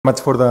Much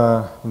for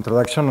the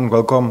introduction and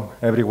welcome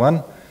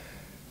everyone.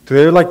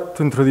 Today I'd like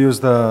to introduce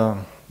the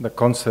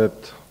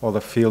concept or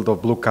the field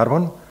of blue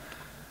carbon.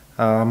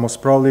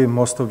 Most probably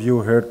most of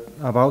you heard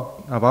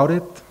about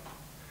it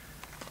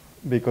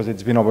because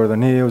it's been over the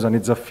news and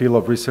it's a field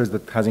of research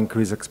that has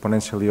increased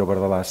exponentially over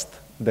the last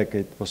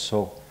decade or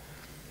so.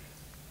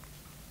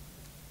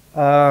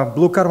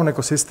 Blue carbon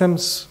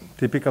ecosystems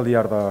typically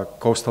are the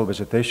coastal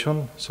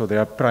vegetation, so they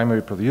are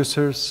primary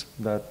producers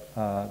that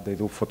they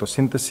do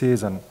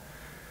photosynthesis and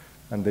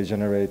they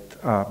generate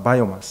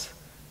biomass.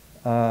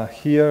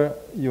 Here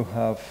you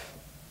have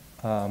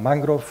a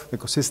mangrove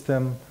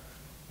ecosystem,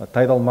 a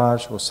tidal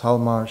marsh or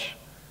salt marsh.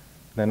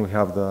 Then we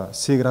have the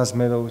seagrass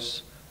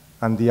meadows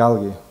and the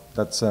algae.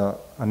 That's a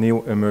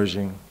new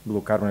emerging blue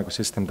carbon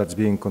ecosystem that's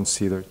being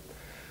considered.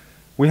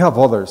 We have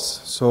others,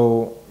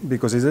 so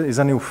because it's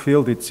a new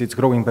field, it's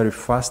growing very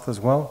fast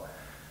as well.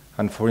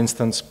 And for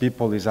instance,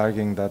 people is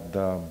arguing that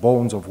the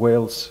bones of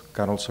whales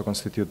can also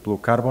constitute blue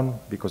carbon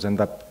because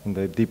end up in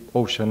the deep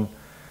ocean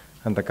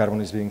and the carbon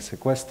is being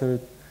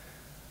sequestered.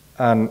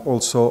 And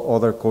also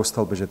other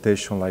coastal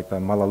vegetation like the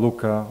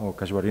Melaleuca or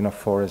Casuarina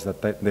forest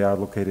that they are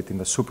located in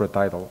the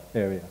supratidal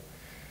area.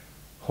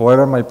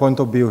 However, my point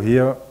of view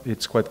here,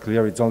 it's quite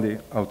clear, it's only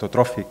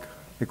autotrophic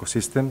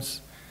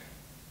ecosystems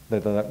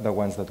that are the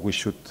ones that we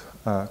should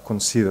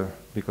consider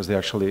because they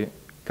actually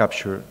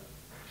capture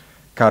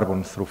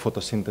carbon through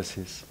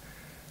photosynthesis.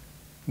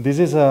 This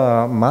is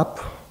a map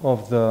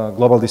of the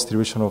global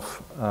distribution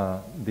of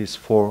these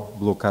 4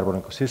 blue carbon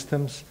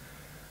ecosystems.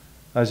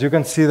 As you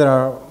can see, they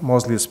are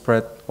mostly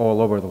spread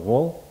all over the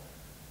world,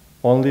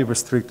 only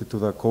restricted to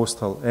the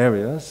coastal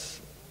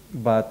areas,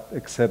 but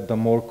except the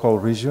more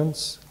cold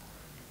regions,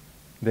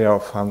 they are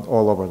found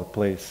all over the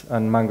place.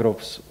 And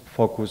mangroves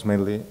focus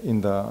mainly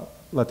in the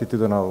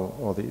latitudinal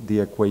or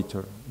the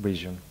equator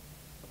region.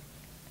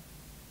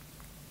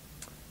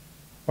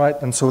 Right,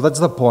 and so that's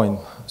the point.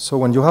 So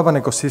when you have an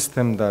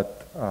ecosystem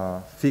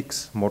that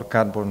fixes more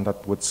carbon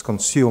that was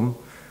consumed,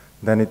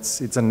 then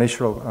it's a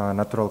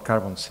natural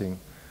carbon sink.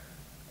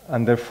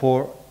 And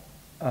therefore,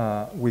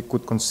 we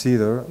could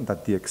consider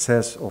that the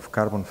excess of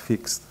carbon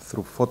fixed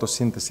through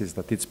photosynthesis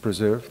that it's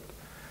preserved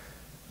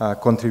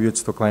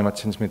contributes to climate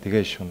change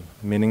mitigation,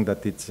 meaning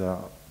that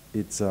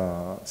it's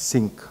a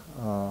sink,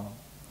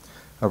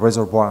 a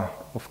reservoir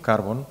of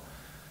carbon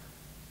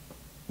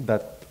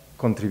that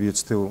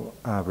contributes to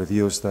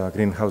reduce the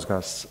greenhouse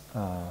gas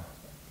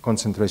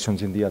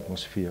concentrations in the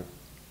atmosphere.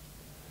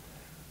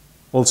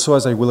 Also,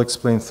 as I will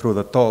explain through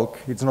the talk,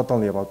 it's not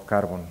only about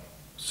carbon.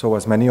 So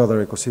as many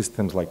other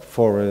ecosystems like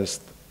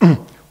forest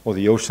or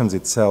the oceans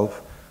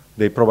itself,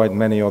 they provide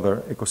many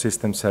other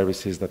ecosystem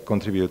services that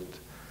contribute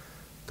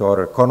to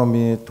our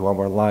economy, to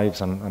our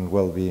lives and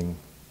well-being.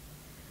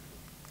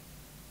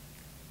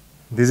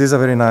 This is a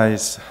very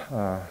nice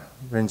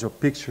range of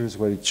pictures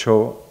where it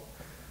shows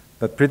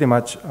that pretty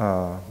much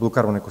blue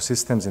carbon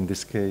ecosystems, in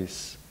this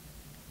case,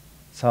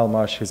 salt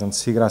marshes and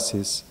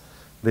seagrasses,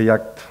 they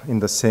act in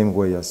the same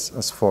way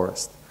as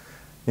forest,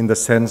 in the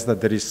sense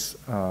that there is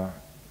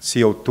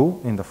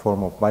CO2 in the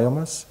form of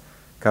biomass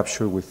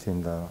captured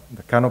within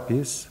the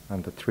canopies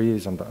and the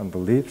trees and the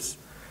leaves,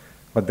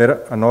 but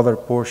there another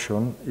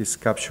portion is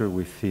captured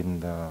within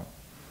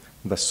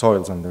the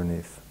soils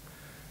underneath.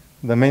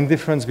 The main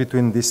difference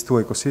between these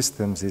 2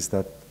 ecosystems is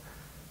that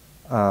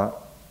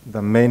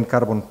the main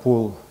carbon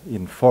pool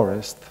in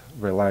forest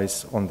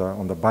relies on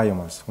the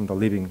biomass, on the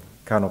living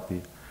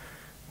canopy,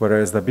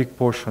 whereas the big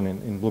portion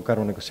in blue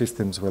carbon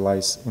ecosystems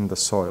relies in the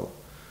soil,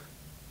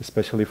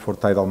 especially for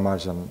tidal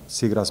marsh and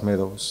seagrass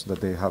meadows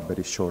that they have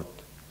very short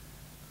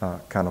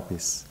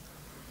canopies.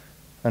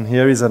 And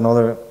here is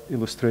another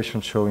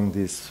illustration showing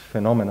this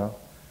phenomena.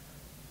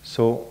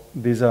 So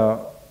these are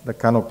the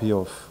canopy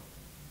of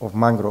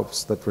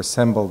mangroves that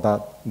resemble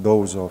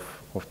those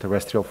of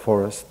terrestrial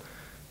forest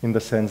in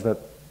the sense that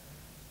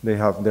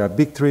there are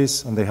big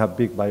trees and they have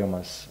big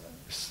biomass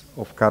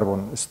of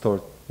carbon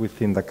stored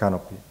within the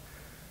canopy.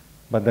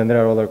 But then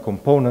there are other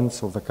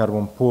components of the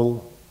carbon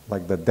pool,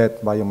 like the dead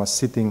biomass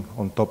sitting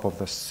on top of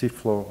the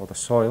seafloor or the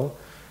soil,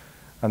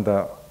 and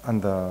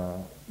the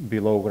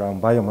below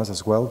ground biomass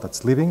as well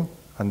that's living,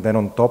 and then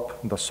on top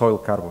the soil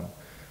carbon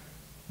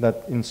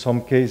that in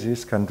some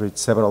cases can reach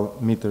several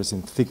meters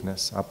in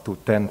thickness, up to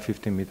 10,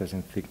 15 meters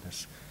in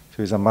thickness.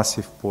 So it's a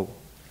massive pool.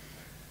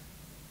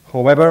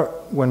 However,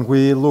 when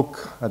we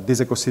look at these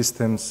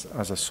ecosystems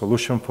as a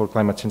solution for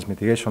climate change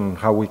mitigation and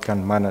how we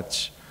can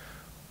manage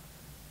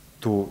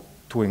to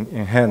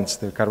enhance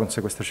their carbon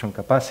sequestration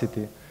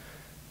capacity,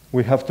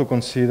 we have to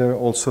consider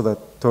also the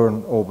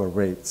turnover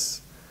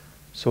rates.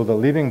 So the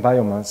living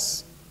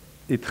biomass,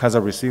 it has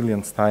a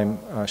resilience time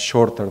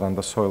shorter than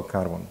the soil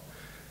carbon.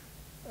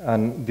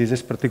 And this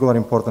is particularly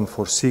important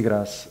for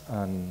seagrass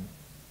and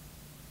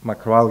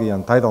macroalgae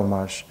and tidal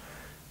marsh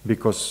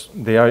because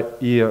they are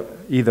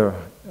either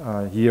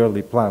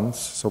yearly plants,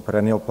 so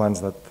perennial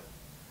plants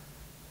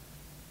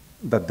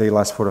that they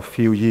last for a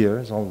few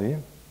years only,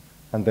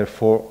 and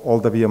therefore all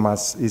the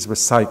biomass is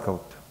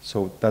recycled,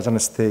 so it doesn't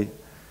stay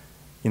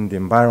in the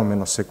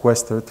environment or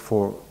sequestered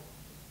for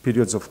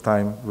periods of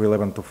time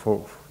relevant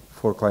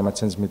for climate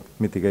change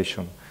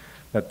mitigation.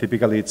 That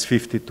typically it's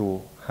 50 to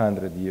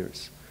 100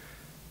 years.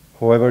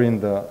 However, in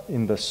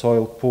the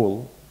soil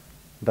pool,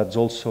 that's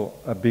also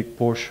a big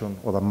portion,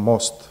 or the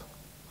most,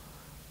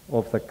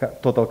 of the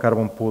total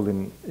carbon pool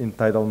in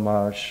tidal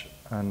marsh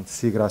and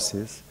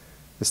seagrasses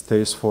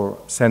stays for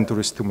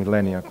centuries to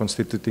millennia,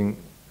 constituting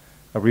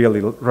a really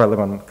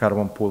relevant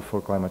carbon pool for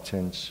climate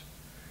change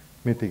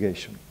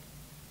mitigation.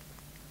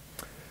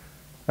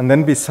 And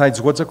then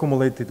besides what's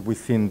accumulated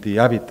within the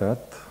habitat,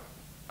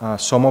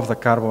 some of the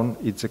carbon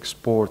is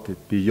exported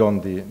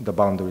beyond the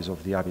boundaries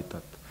of the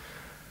habitat.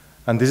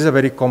 And this is a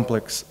very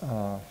complex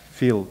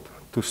field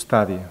to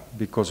study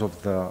because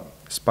of the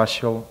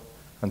spatial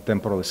and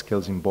temporal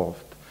scales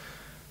involved.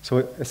 So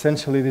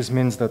essentially this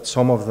means that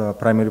some of the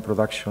primary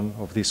production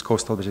of these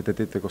coastal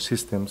vegetative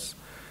ecosystems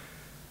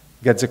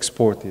gets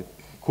exported.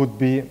 Could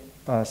be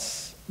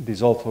as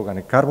dissolved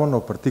organic carbon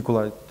or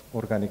particulate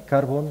organic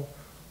carbon,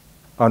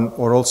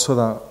 or also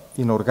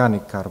the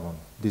inorganic carbon,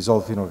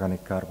 dissolved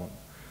inorganic carbon.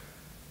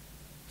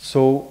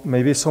 So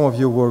maybe some of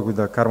you work with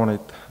the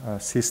carbonate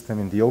system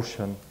in the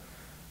ocean,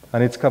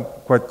 and it's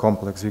quite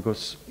complex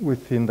because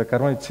within the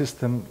carbonate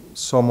system,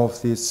 some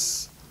of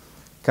these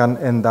can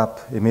end up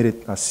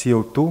emitted as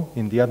CO2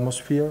 in the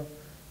atmosphere.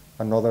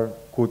 Another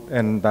could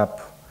end up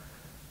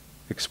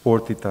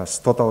exported as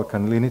total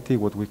alkalinity,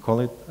 what we call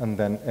it, and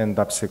then end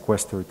up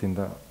sequestered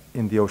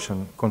in the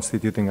ocean,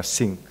 constituting a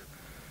sink.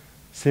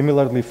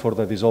 Similarly for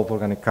the dissolved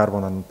organic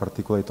carbon and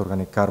particulate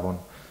organic carbon,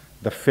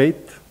 the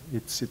fate,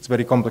 it's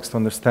very complex to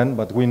understand,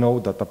 but we know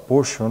that a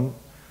portion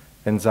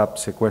ends up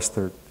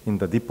sequestered in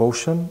the deep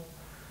ocean,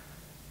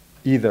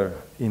 either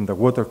in the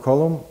water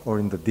column or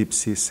in the deep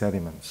sea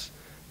sediments.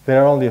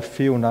 There are only a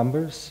few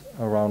numbers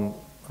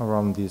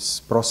around these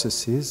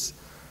processes,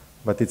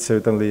 but it's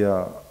certainly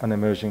an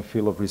emerging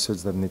field of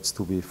research that needs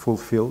to be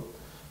fulfilled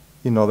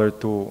in order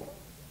to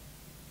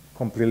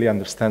completely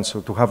understand,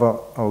 so to have a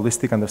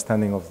holistic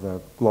understanding of the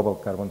global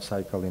carbon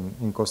cycle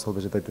in coastal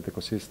vegetated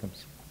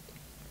ecosystems.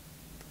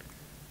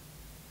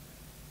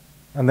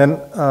 And then,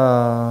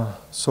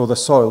 so the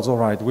soils, all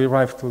right, we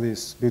arrive to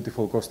these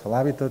beautiful coastal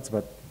habitats,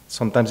 but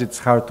sometimes it's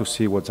hard to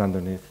see what's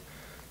underneath.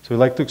 So I'd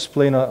like to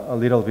explain a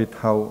little bit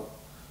how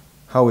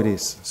it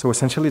is. So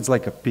essentially it's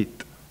like a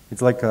pit.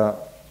 It's like a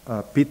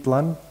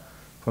peatland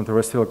from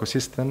terrestrial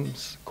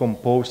ecosystems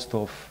composed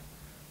of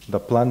the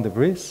plant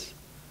debris,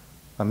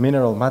 a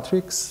mineral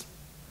matrix,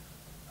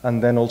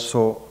 and then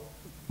also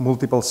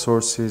multiple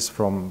sources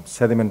from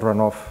sediment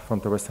runoff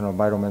from terrestrial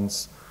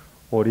environments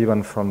or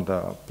even from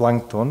the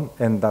plankton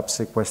end up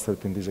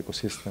sequestered in these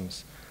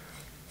ecosystems.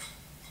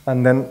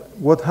 And then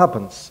what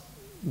happens?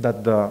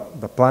 That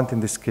the plant, in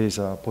this case,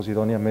 a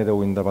Posidonia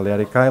meadow in the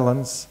Balearic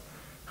Islands,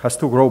 has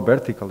to grow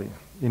vertically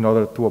in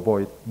order to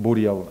avoid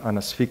burial and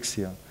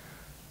asphyxia.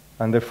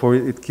 And therefore,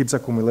 it keeps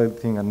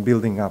accumulating and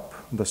building up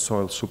the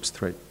soil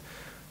substrate.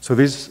 So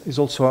this is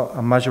also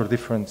a major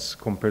difference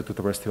compared to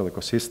terrestrial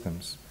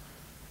ecosystems,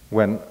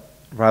 when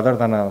rather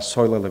than a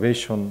soil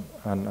elevation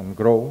and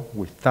grow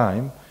with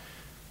time,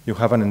 you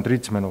have an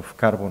enrichment of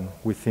carbon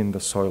within the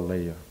soil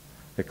layer,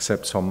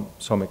 except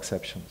some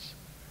exceptions.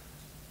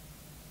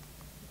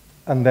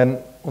 And then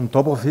on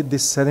top of it,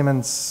 these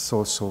sediments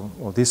also,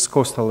 or these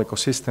coastal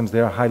ecosystems, they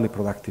are highly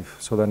productive.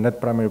 So the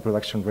net primary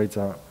production rates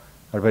are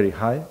very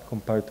high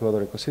compared to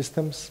other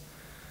ecosystems.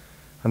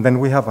 And then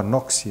we have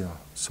anoxia.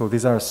 So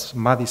these are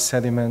muddy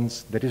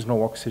sediments, there is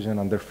no oxygen,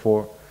 and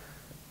therefore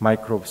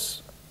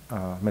microbes'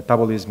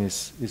 metabolism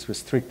is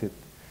restricted.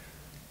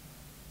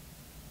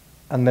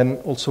 And then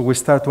also we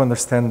start to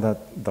understand that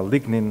the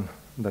lignin,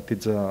 that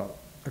it's a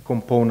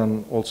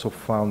component also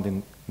found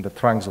in the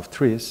trunks of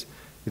trees,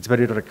 it's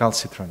very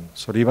recalcitrant.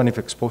 So even if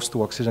exposed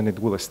to oxygen, it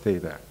will stay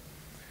there.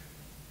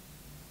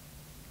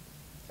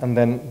 And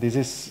then this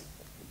is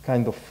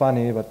kind of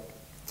funny, but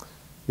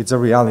it's a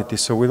reality.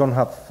 So we don't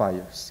have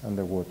fires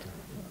underwater.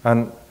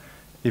 And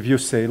if you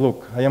say,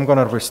 look, I am going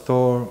to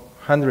restore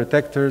 100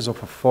 hectares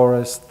of a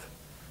forest,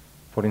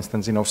 for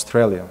instance, in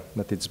Australia,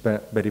 that it's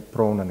very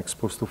prone and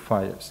exposed to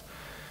fires.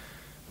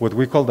 What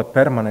we call the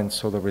permanence,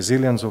 so the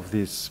resilience of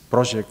this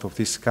project, of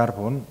this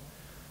carbon,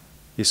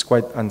 is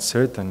quite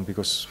uncertain,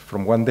 because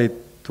from one day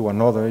to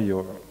another,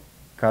 your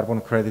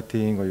carbon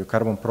crediting or your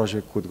carbon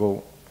project could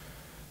go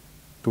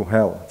to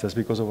hell just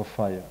because of a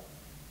fire.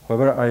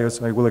 However,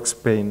 I will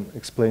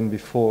explain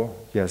before,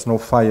 yes, no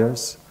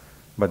fires,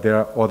 but there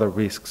are other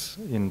risks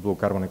in blue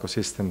carbon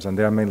ecosystems, and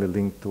they are mainly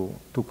linked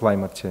to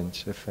climate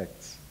change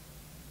effects.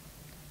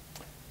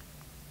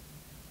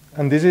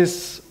 And this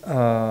is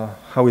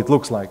how it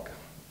looks like.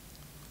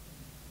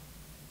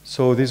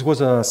 So this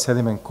was a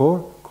sediment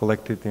core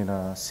collected in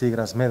a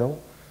seagrass meadow,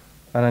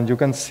 and you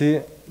can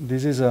see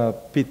this is a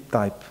pit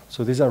type.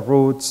 So these are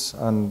roots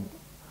and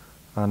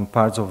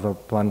parts of the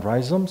plant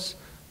rhizomes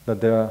that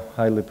they are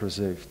highly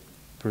preserved.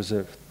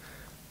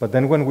 But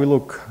then when we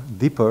look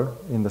deeper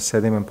in the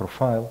sediment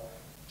profile,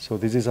 so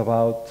this is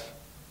about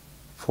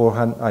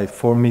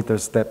 4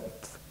 meters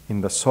depth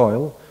in the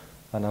soil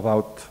and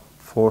about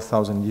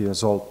 4,000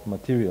 years old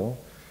material,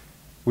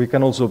 we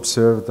can also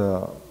observe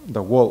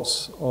the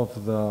walls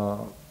of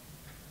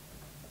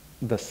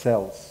the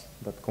cells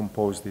that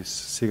compose this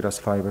seagrass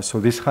fiber. So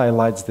this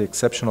highlights the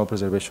exceptional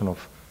preservation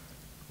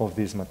of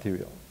this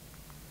material.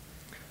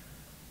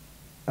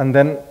 And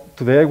then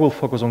today I will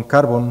focus on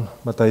carbon,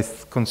 but I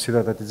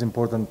consider that it's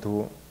important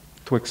to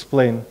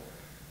explain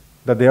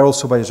that they are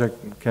also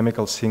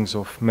biochemical sinks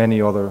of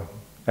many other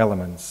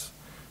elements.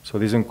 So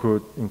this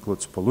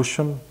includes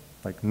pollution,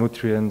 like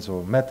nutrients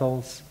or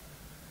metals,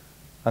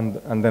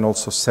 and then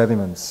also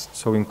sediments.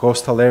 So in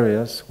coastal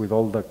areas, with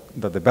all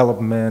the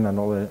development and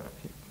all the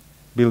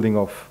building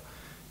of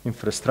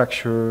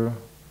infrastructure,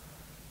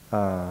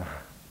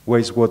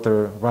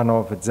 wastewater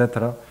runoff,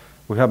 etc.,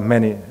 we have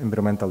many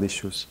environmental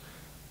issues.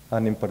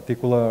 And in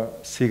particular,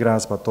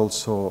 seagrass, but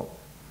also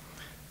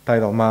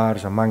tidal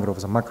marsh and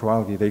mangroves and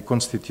macroalgae, they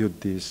constitute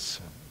this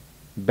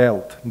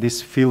belt,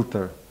 this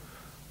filter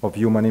of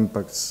human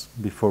impacts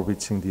before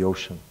reaching the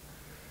ocean.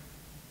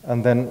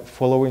 And then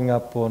following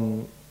up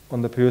on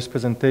the previous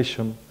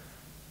presentation,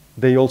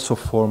 they also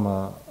form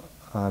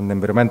an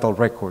environmental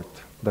record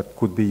that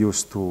could be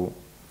used to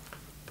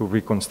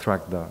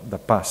reconstruct the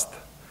past.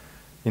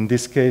 In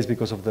this case,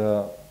 because of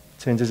the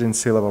changes in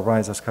sea level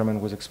rise, as Carmen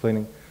was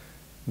explaining,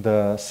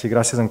 the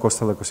seagrasses and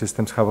coastal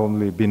ecosystems have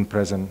only been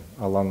present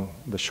along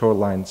the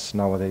shorelines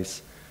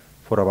nowadays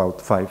for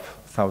about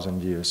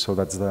 5,000 years. So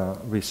that's the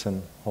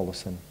recent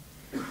Holocene.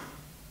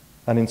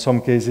 And in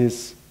some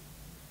cases,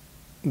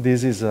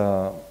 this is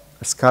a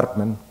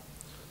escarpment.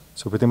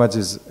 So pretty much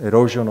is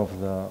erosion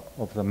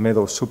of the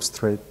meadow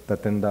substrate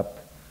that end up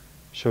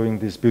showing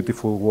this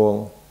beautiful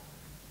wall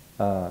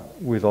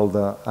with all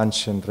the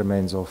ancient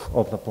remains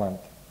of the plant.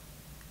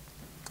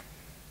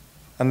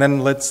 And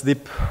then let's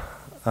dip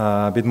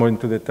a bit more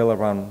into detail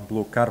around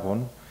blue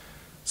carbon.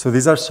 So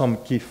these are some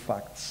key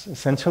facts.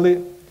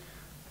 Essentially,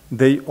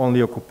 they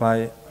only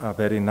occupy a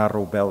very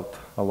narrow belt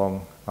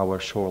along our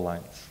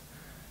shorelines.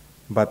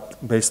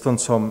 But based on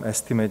some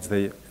estimates,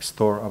 they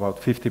store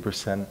about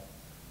 50%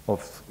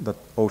 of the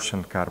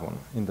ocean carbon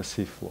in the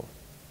seafloor.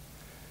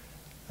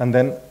 And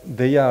then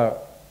they are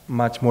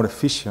much more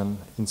efficient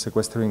in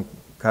sequestering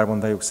carbon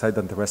dioxide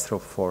than terrestrial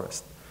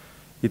forest.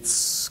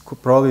 It's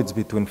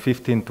between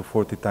 15 to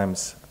 40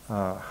 times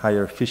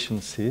higher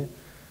efficiency,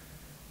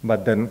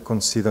 but then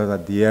consider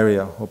that the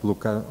area of blue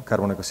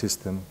carbon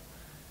ecosystem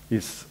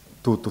is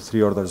 2 to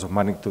 3 orders of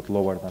magnitude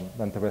lower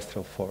than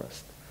terrestrial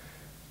forest.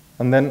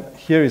 And then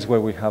here is where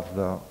we have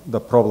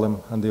the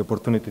problem and the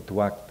opportunity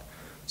to act.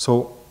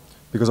 So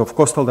because of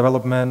coastal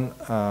development,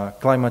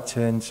 climate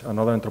change, and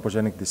other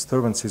anthropogenic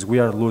disturbances, we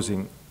are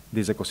losing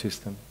these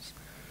ecosystems.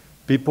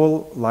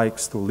 People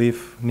likes to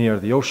live near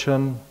the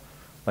ocean,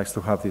 likes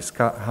to have these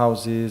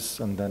houses,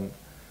 and then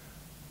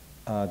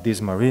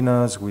these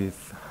marinas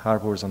with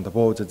harbors and the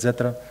boats,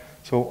 etc.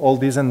 So all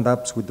this ends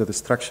up with the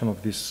destruction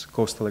of these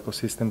coastal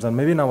ecosystems. And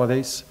maybe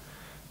nowadays,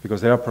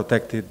 because they are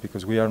protected,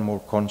 because we are more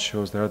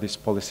conscious, there are these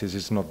policies,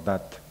 it's not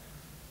that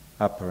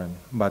apparent.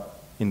 But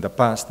in the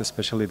past,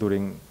 especially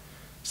during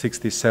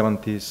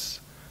 60s,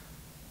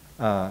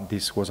 70s,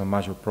 this was a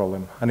major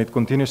problem. And it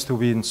continues to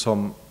be in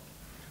some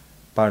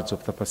parts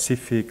of the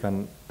Pacific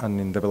and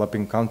in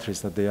developing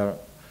countries that they are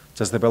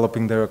just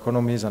developing their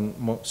economies, and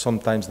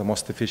sometimes the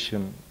most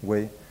efficient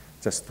way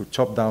just to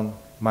chop down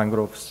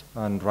mangroves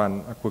and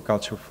run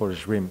aquaculture for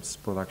shrimps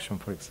production,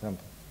 for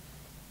example.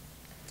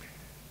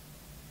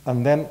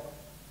 And then,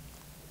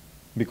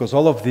 because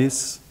all of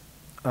this,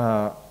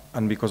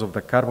 and because of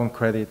the carbon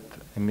credit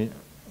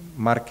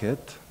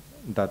market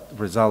that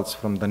results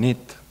from the need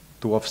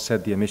to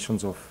offset the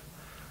emissions of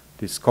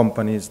these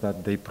companies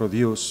that they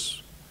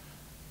produce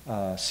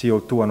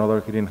CO2 and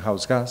other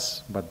greenhouse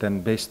gas, but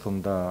then based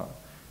on the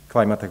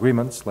climate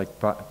agreements, like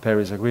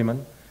Paris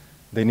Agreement,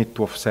 they need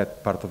to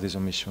offset part of these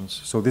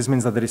emissions. So this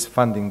means that there is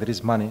funding, there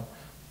is money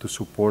to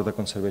support the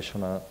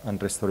conservation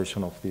and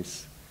restoration of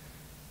these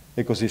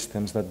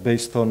ecosystems, that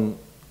based on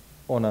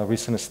a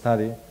recent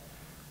study,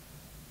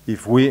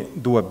 if we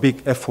do a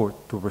big effort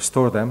to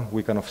restore them,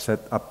 we can offset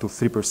up to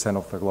 3%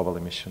 of the global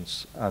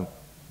emissions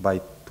by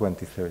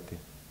 2030.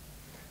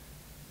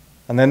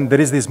 And then there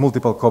is these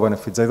multiple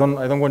co-benefits. I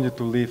don't want you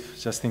to live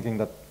just thinking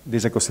that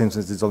these ecosystems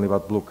is only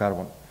about blue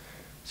carbon.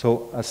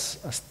 So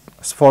as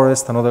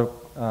forests and other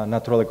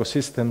natural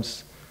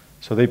ecosystems,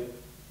 so they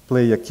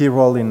play a key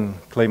role in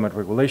climate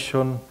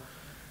regulation,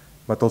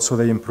 but also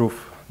they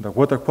improve the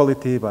water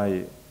quality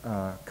by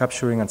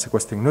capturing and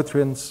sequestering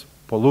nutrients,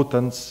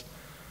 pollutants.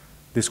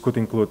 This could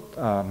include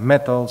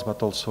metals,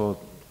 but also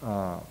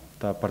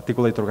the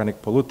particulate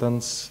organic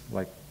pollutants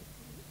like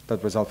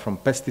that result from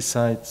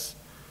pesticides,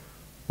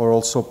 or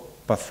also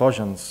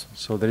pathogens.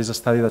 So there is a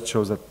study that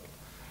shows that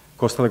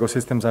coastal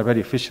ecosystems are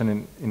very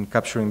efficient in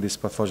capturing these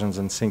pathogens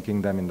and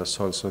sinking them in the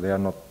soil, so they are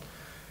not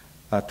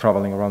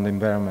traveling around the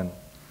environment.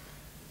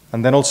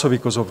 And then also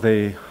because of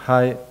the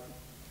high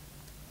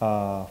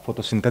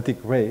photosynthetic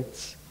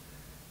rates,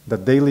 the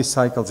daily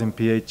cycles in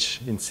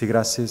pH in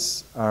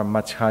seagrasses are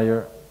much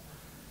higher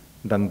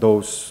than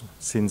those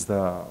since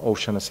the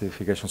ocean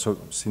acidification, so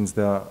since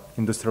the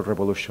Industrial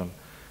Revolution.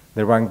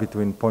 They rank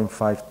between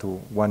 0.5 to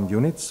 1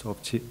 units of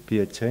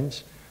pH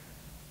change,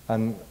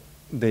 and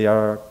they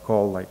are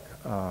called like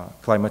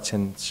climate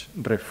change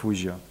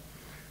refugia.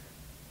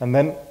 And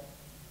then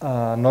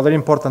another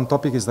important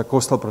topic is the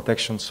coastal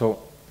protection.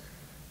 So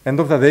end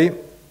of the day,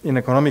 in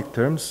economic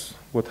terms,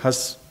 what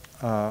has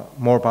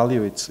more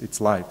value,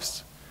 it's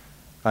lives.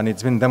 And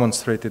it's been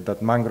demonstrated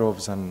that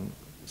mangroves and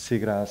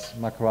seagrass,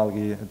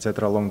 macroalgae,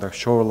 etc., along the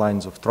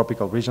shorelines of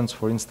tropical regions,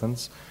 for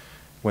instance,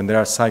 when there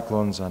are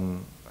cyclones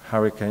and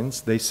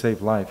hurricanes, they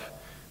save life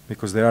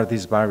because there are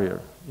this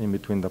barrier in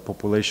between the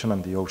population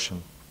and the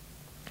ocean.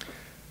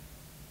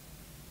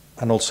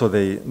 And also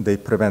they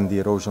prevent the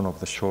erosion of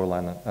the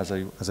shoreline, as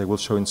I will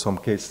show in some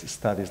case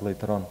studies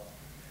later on.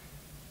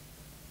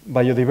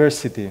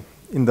 Biodiversity.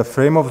 In the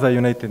frame of the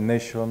United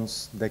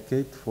Nations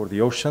decade for the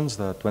oceans,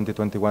 the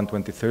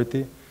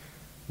 2021-2030,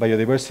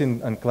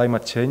 biodiversity and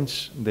climate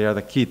change, they are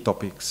the key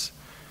topics.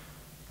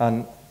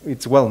 And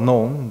it's well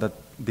known that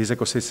these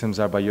ecosystems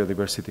are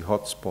biodiversity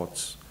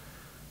hotspots.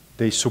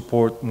 They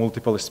support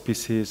multiple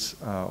species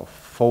of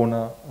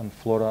fauna and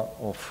flora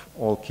of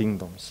all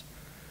kingdoms.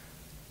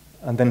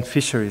 And then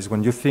fisheries,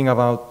 when you think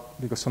about,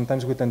 because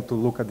sometimes we tend to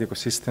look at the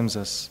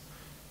ecosystems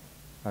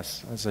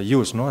as a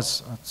use, no?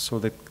 So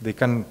that they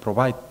can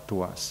provide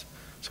to us.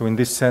 So in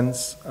this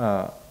sense,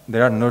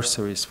 there are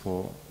nurseries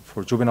for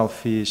juvenile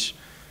fish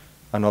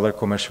and other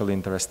commercially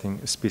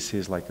interesting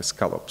species like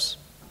scallops.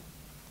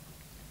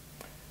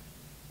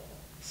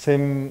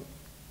 Same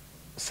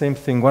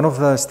thing. One of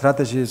the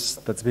strategies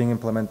that's being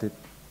implemented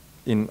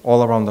in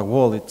all around the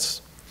world,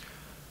 it's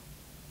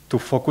to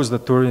focus the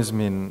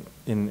tourism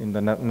in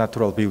the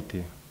natural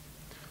beauty.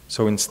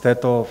 So instead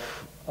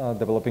of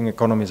developing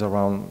economies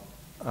around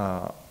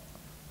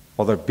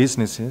other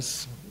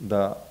businesses,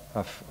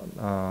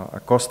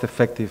 a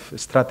cost-effective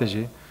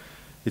strategy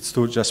is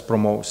to just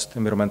promote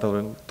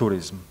environmental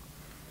tourism.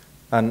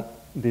 And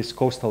these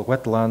coastal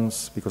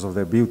wetlands, because of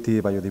their beauty,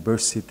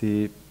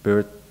 biodiversity,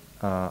 bird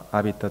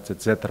habitats,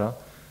 etc.,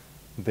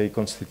 they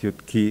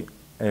constitute key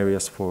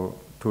areas for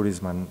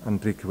tourism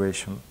and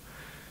recreation.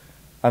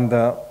 And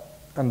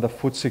the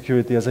food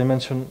security, as I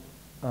mentioned,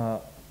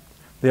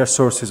 they are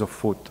sources of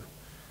food.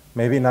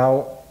 Maybe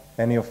now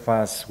any of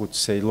us would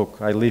say,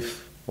 look, I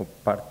live, or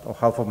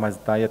half of my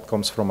diet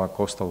comes from a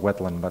coastal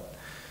wetland, but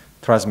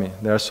trust me,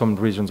 there are some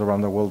regions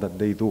around the world that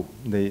they do.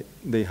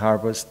 They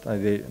harvest,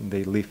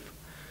 they live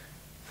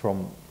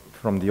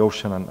from the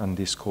ocean and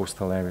these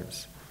coastal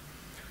areas.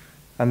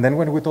 And then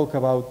when we talk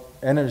about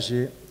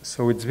energy,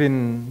 so it's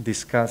been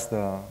discussed,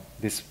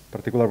 this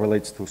particular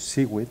relates to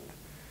seaweed,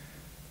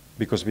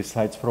 because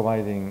besides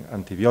providing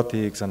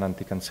antibiotics and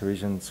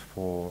anti-cancerogens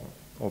or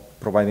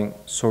providing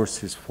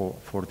sources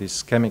for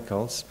these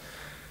chemicals,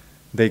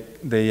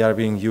 they are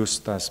being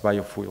used as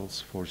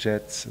biofuels for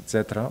jets,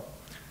 etc.,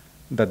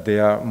 that they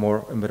are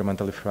more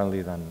environmentally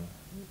friendly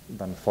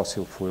than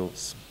fossil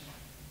fuels.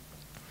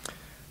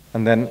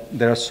 And then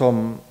there are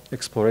some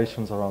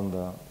explorations around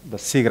the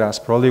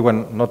seagrass, probably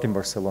not in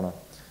Barcelona,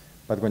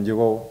 but when you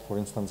go, for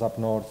instance, up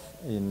north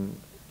in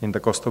the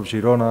coast of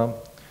Girona,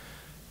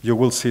 you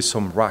will see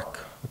some rock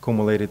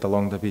accumulated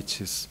along the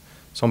beaches.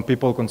 Some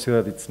people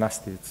consider it's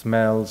nasty, it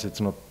smells, it's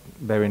not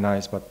very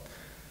nice, but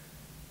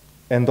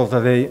end of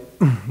the day,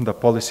 the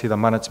policy, the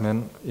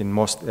management in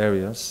most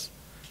areas,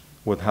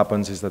 what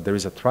happens is that there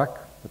is a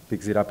truck that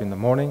picks it up in the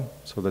morning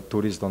so the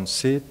tourists don't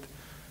see it,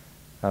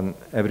 and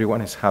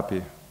everyone is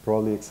happy,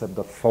 probably except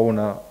the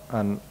fauna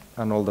and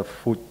all the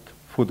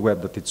food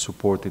web that it's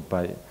supported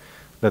by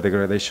the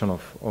degradation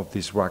of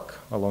this rock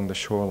along the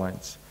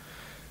shorelines.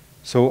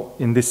 So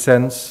in this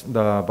sense,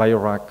 the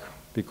biorack,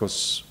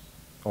 because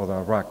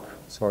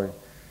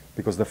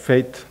the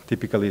fate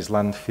typically is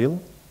landfill,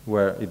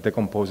 where it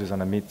decomposes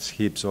and emits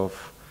heaps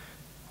of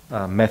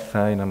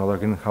methane and other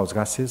greenhouse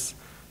gases.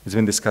 It's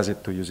been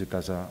discussed to use it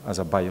as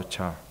a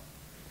biochar,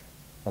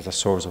 as a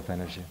source of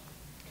energy.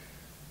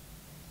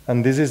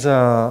 And this is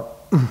a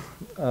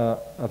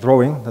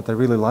drawing that I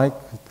really like.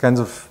 It kind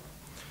of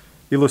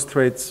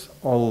illustrates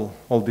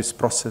all this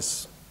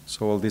process.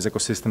 So all these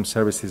ecosystem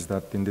services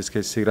that, in this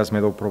case, seagrass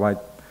meadow provide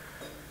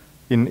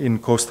in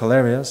coastal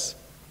areas.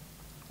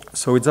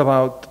 So it's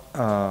about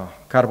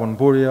carbon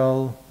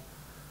burial,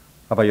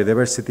 a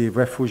biodiversity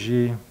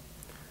refuge,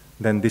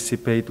 then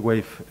dissipate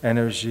wave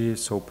energy,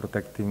 so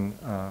protecting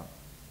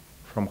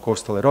from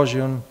coastal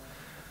erosion.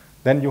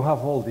 Then you have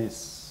all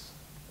this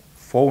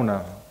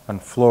fauna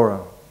and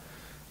flora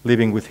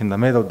living within the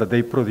meadow that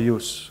they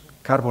produce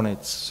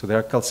carbonates. So they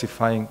are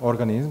calcifying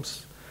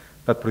organisms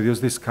that produce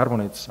these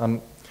carbonates.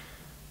 And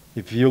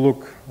if you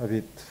look at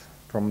it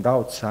from the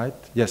outside,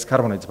 yes,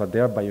 carbonates, but they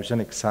are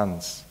biogenic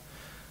sands.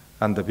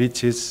 And the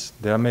beaches,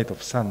 they are made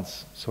of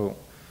sands. So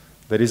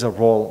there is a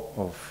role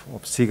of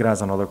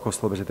seagrass and other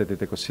coastal vegetated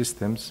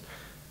ecosystems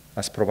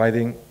as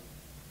providing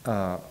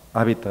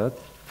habitat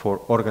for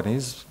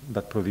organisms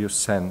that produce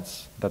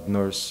sands, that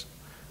nurse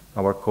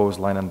our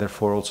coastline, and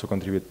therefore also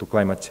contribute to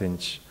climate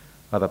change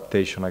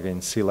adaptation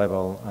against sea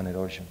level and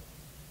erosion.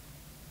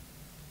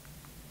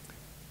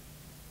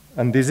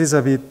 And this is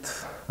a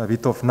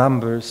bit of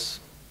numbers.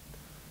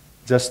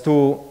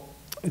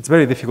 it's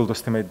very difficult to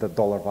estimate the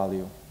dollar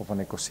value of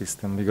an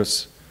ecosystem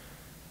because,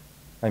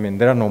 I mean,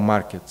 there are no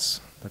markets.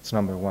 That's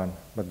number one.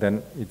 But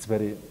then it's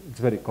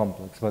very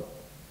complex. But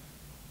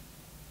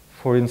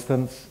for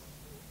instance,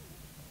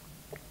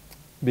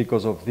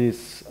 because of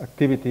these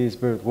activities,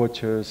 bird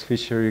watchers,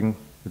 fishing,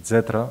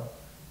 etc.,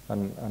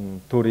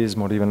 and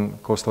tourism or even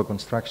coastal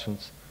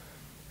constructions,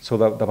 so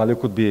the value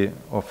could be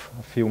of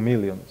a few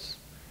millions.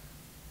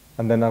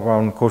 And then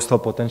around coastal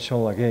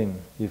potential,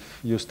 again, if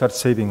you start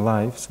saving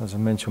lives, as I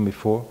mentioned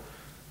before,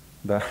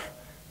 the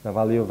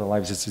value of the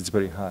lives is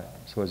very high.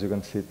 So as you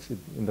can see, it's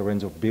in the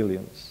range of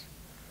billions.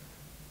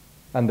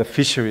 And the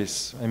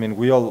fisheries, I mean,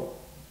 we all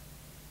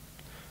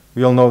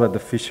know that the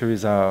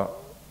fisheries are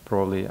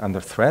probably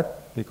under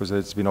threat because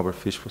it's been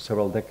overfished for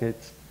several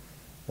decades.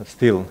 But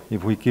still,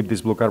 if we keep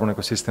these blue carbon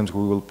ecosystems,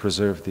 we will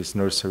preserve this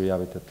nursery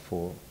habitat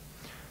for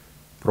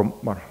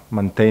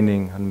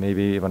maintaining and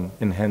maybe even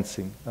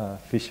enhancing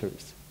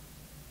fisheries.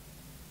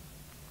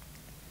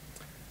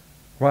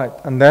 Right,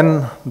 and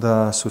then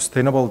the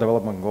Sustainable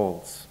Development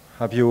Goals.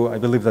 I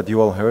believe that you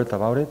all heard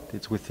about it.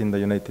 It's within the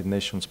United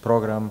Nations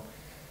program.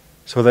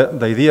 So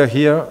the idea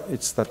here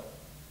is that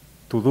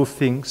to do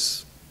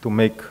things to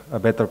make a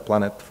better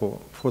planet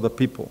for the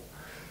people.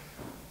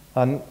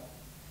 And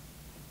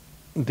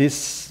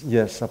this,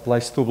 yes,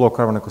 applies to low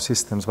carbon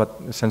ecosystems, but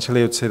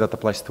essentially I would say that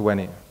applies to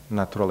any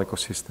natural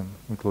ecosystem,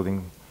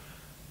 including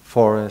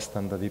forest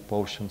and the deep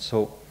ocean.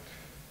 So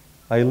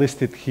I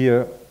listed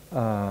here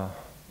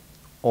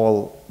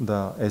all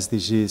the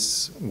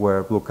SDGs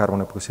where blue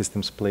carbon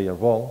ecosystems play a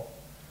role.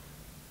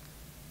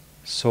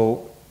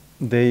 So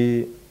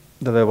the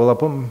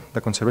development,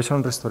 the conservation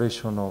and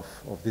restoration of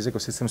these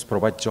ecosystems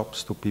provide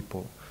jobs to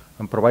people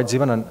and provides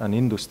even an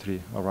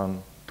industry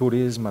around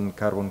tourism and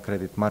carbon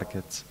credit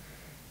markets.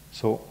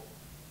 So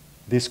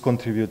this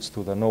contributes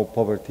to the no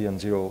poverty and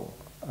zero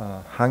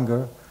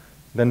hunger.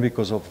 Then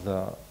because of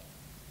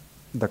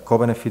the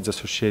co-benefits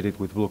associated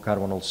with blue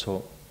carbon,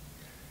 also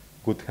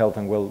good health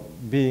and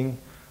well-being.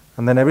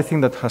 And then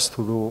everything that has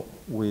to do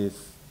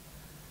with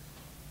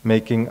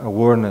making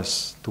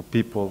awareness to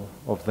people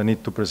of the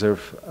need to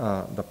preserve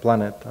the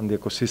planet and the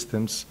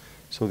ecosystems.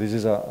 So this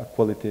is a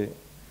quality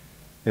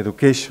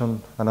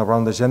education, and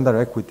around the gender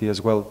equity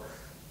as well.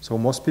 So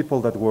most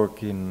people that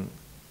work in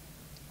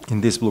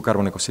these blue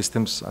carbon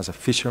ecosystems as a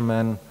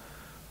fisherman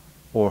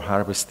or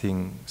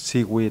harvesting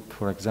seaweed,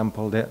 for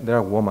example, they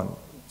are women.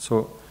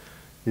 So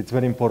it's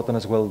very important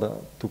as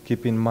well to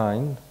keep in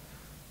mind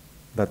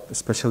that,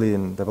 especially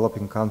in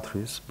developing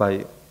countries,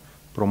 by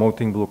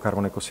promoting blue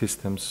carbon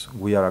ecosystems,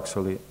 we are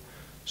actually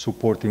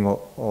supporting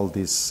all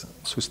these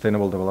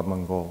sustainable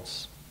development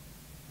goals.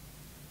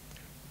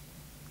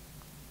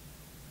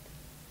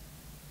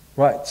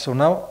 Right, so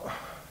now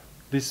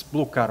this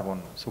blue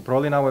carbon. So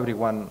probably now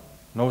everyone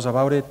knows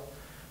about it.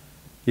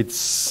 It's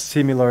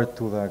similar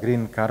to the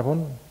green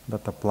carbon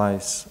that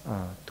applies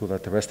to the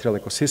terrestrial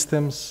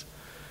ecosystems.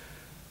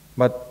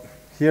 But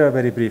here a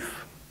very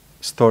brief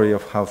story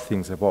of how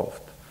things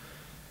evolved.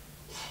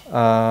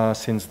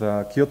 Since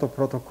the Kyoto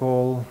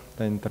Protocol,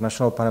 the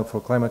International Panel for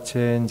Climate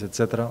Change,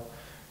 etc.,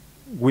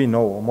 we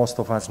know, most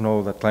of us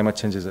know, that climate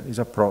change is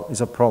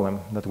a problem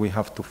that we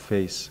have to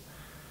face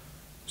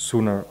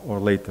sooner or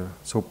later.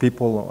 So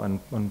people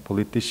and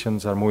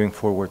politicians are moving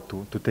forward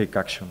to take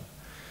action.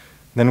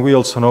 Then we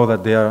also know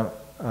that there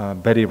are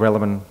very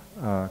relevant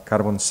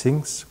carbon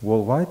sinks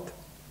worldwide,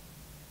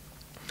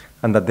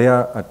 and that they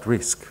are at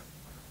risk.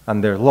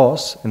 And their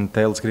loss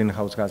entails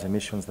greenhouse gas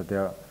emissions that they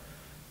are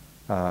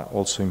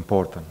also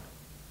important.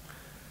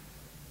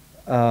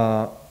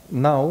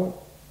 Now,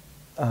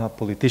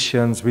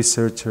 politicians,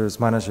 researchers,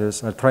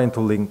 managers are trying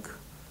to link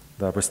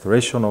the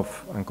restoration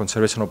of and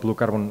conservation of blue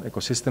carbon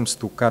ecosystems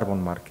to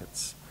carbon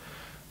markets.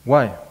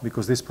 Why?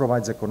 Because this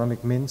provides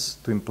economic means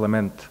to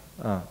implement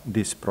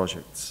these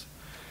projects.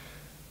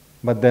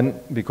 But then,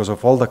 because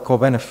of all the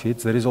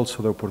co-benefits, there is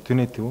also the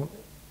opportunity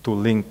to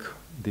link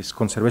these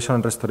conservation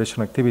and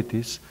restoration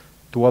activities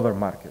to other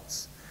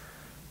markets.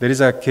 There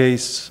is a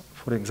case,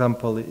 for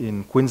example,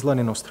 in Queensland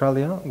in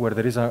Australia, where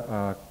there is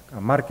a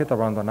market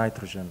around the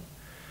nitrogen.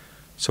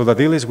 So the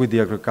deal is with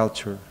the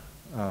agriculture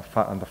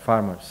and the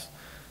farmers.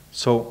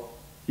 So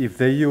if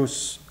they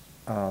use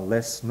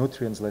less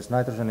nutrients, less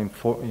nitrogen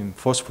in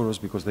phosphorus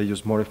because they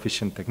use more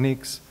efficient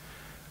techniques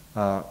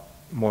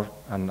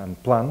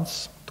and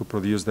plants to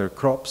produce their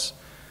crops,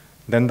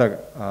 then the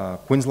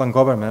Queensland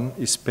government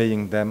is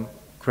paying them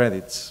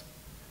credits,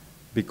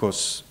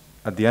 because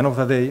at the end of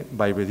the day,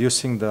 by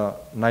reducing the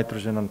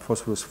nitrogen and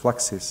phosphorus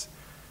fluxes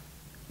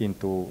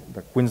into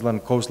the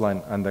Queensland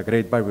coastline and the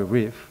Great Barrier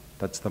Reef,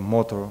 that's the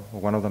motor,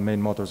 one of the main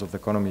motors of the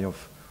economy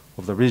of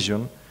the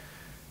region,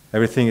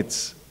 everything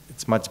it's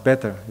much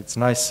better, it's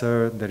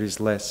nicer, there is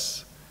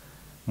less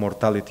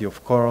mortality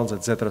of corals,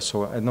 etc.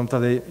 So at the end of the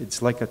day,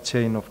 it's like a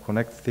chain of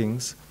connect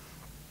things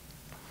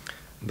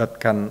that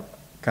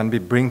can be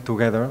bring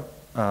together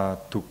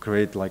to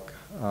create like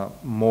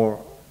more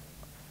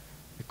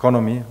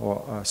economy,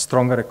 or a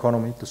stronger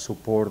economy to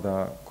support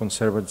the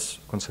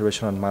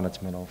conservation and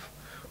management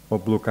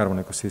of blue carbon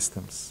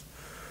ecosystems.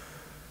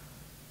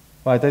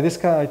 Right,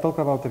 I talk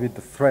about a bit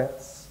the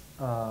threats,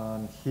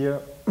 and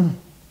here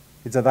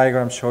it's a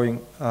diagram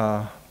showing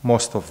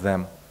most of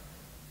them.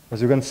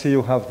 As you can see,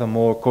 you have the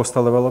more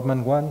coastal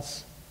development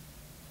ones,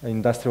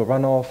 industrial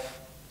runoff,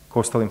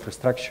 coastal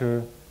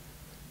infrastructure,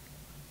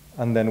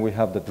 and then we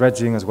have the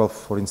dredging as well,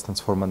 for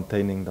instance, for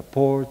maintaining the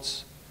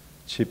ports,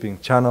 shipping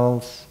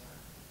channels,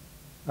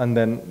 and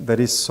then there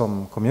is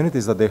some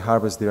communities that they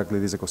harvest directly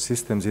these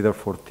ecosystems, either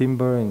for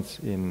timber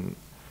in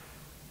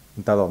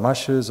tidal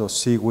marshes or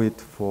seaweed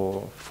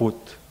for food.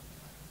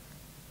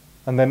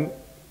 And then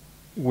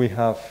we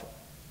have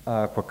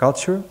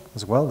aquaculture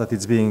as well, that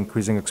it's been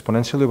increasing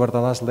exponentially over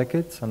the last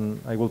decades, and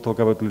I will talk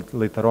about it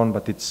later on,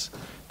 but it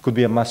could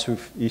be a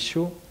massive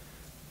issue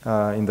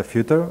in the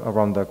future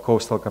around the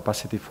coastal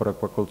capacity for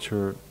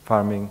aquaculture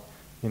farming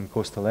in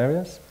coastal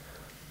areas.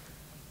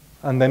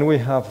 And then we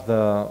have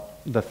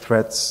the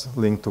threats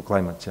linked to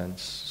climate change.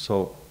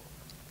 So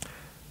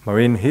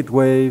marine heat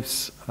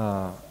waves,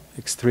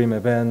 extreme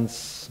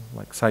events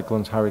like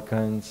cyclones,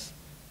 hurricanes,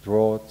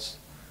 droughts,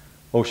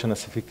 ocean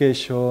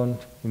acidification,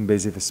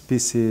 invasive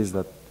species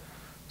that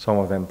some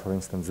of them, for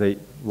instance, they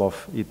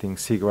love eating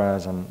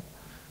seagrass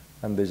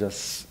and they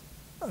just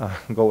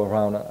go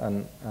around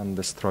and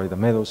destroy the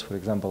meadows, for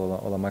example,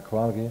 or the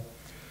macroalgae.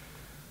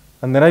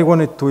 And then I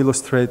wanted to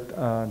illustrate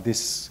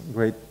this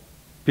great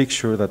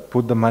picture that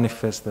put the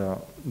manifest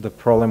the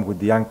problem with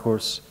the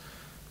anchors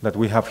that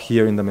we have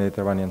here in the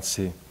Mediterranean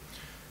Sea.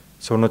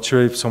 So I'm not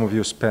sure if some of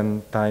you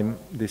spent time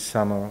this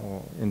summer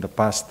or in the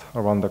past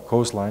around the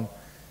coastline,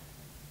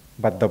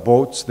 but the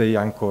boats, they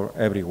anchor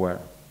everywhere.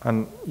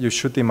 And you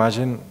should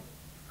imagine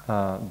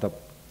the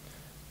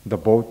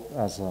boat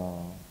as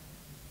or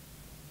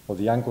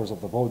the anchors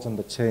of the boats and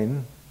the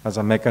chain as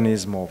a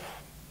mechanism of,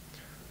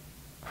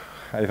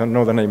 I don't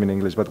know the name in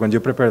English, but when you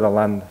prepare the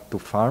land to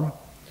farm,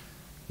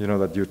 you know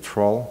that you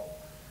troll,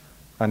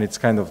 and it's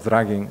kind of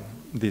dragging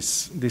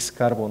this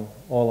carbon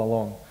all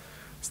along.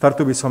 Start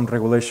to be some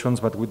regulations,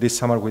 but this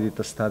summer we did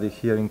a study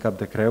here in Cap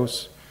de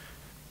Creus,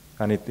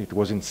 and it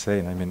was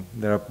insane. I mean,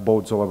 there are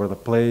boats all over the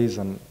place,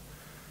 and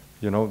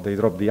you know, they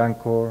drop the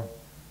anchor,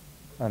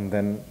 and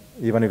then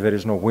even if there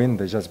is no wind,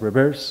 they just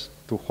reverse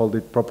to hold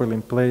it properly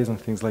in place and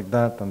things like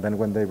that, and then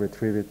when they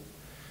retrieve it,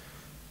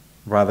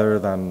 rather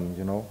than,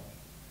 you know,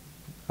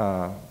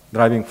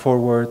 driving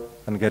forward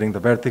and getting the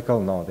vertical,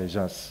 no, they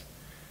just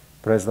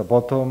press the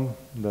bottom,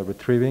 the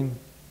retrieving,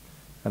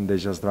 and they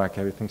just drag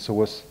everything. So it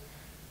was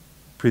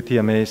pretty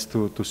amazed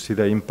to see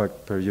the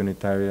impact per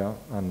unit area.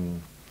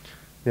 And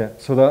yeah,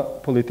 so the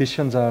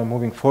politicians are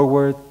moving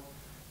forward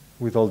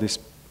with all this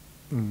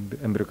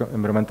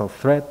environmental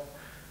threat,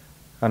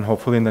 and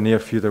hopefully in the near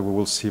future we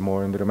will see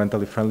more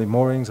environmentally friendly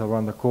moorings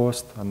around the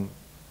coast and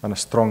a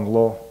strong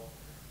law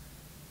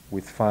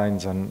with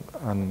fines and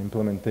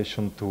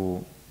implementation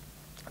to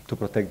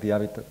protect the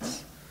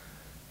habitats.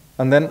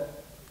 And then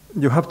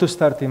you have to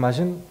start to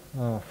imagine,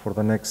 for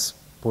the next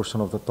portion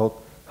of the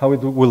talk, how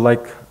it will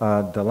like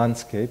the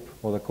landscape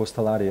or the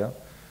coastal area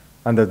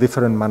and the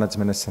different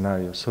management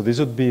scenarios. So this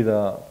would be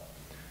the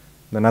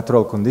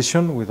natural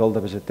condition with all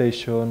the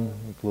vegetation,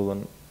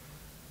 including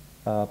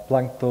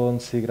plankton,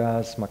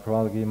 seagrass,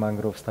 macroalgae,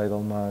 mangroves,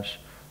 tidal marsh,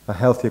 a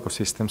healthy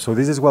ecosystem. So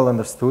this is well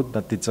understood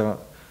that it's a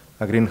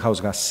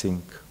greenhouse gas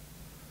sink.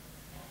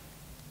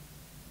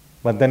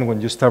 But then when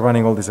you start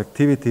running all these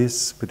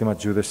activities, pretty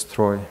much you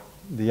destroy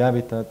the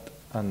habitat,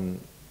 and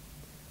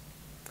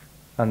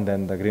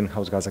then the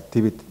greenhouse gas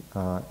activity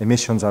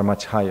emissions are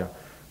much higher.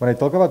 When I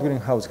talk about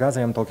greenhouse gas,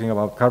 I am talking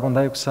about carbon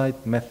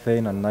dioxide,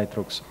 methane, and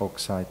nitrous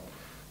oxide.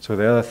 So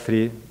they are the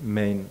three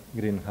main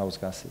greenhouse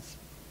gases.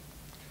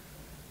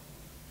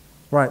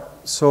 Right,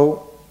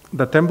 so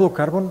the term blue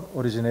carbon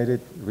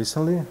originated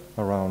recently,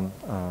 around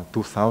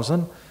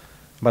 2000,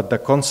 but the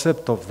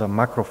concept of the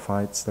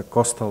macrophytes, the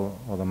coastal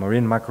or the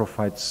marine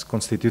macrophytes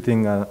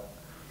constituting a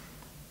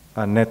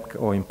net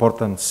or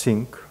important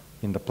sink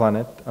in the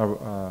planet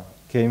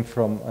came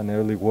from an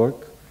early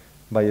work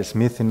by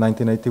Smith in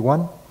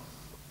 1981,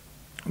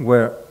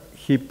 where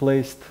he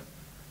placed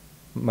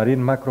marine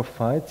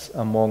macrophytes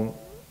among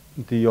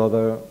the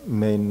other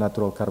main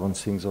natural carbon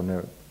sinks on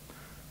Earth,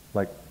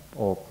 like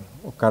or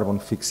carbon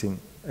fixing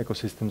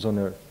ecosystems on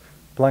Earth.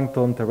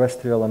 Plankton,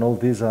 terrestrial, and all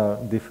these are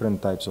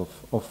different types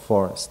of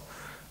forest.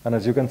 And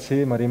as you can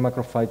see, marine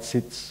macrophyte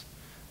sits,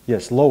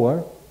 yes,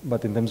 lower,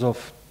 but in terms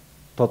of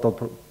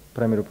total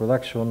primary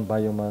production,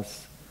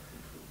 biomass,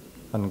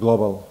 and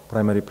global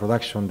primary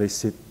production, they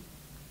sit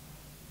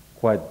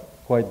quite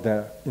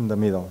there in the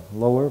middle.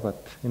 Lower,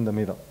 but in the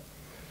middle.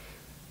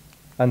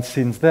 And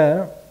since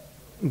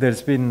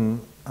there's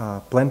been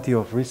plenty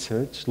of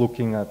research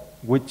looking at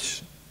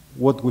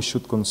what we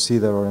should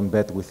consider or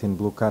embed within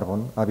blue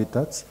carbon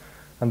habitats,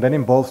 and then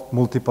involved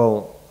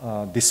multiple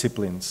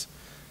disciplines.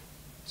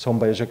 Some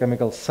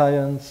biogeochemical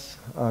science,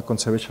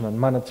 conservation and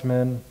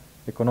management,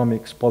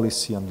 economics,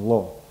 policy, and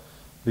law.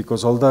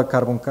 Because all the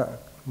carbon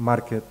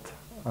market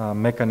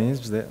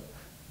mechanisms,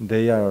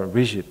 they are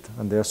rigid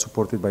and they are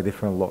supported by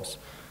different laws.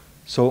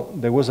 So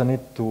there was a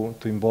need to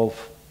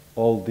involve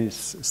all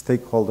these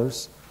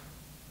stakeholders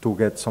to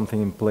get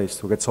something in place,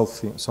 to get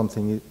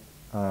something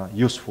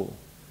useful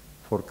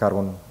for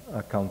carbon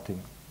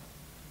accounting.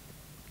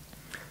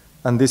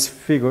 And this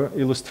figure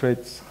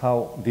illustrates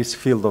how this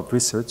field of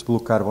research, blue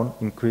carbon,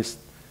 increased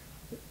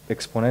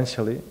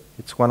exponentially.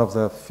 It's one of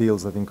the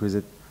fields that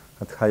increased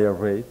at higher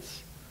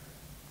rates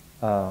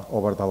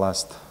over the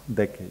last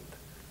decade.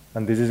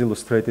 And this is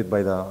illustrated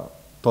by the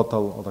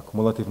total or the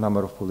cumulative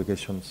number of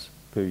publications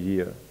per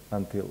year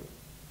until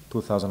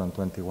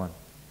 2021.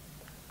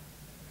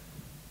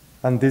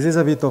 And this is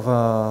a bit of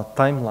a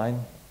timeline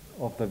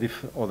of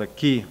the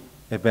key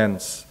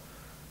events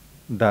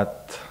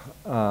that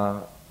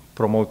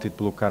promoted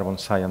blue carbon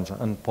science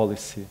and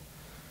policy.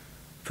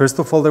 First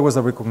of all, there was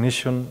a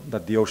recognition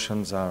that the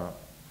oceans are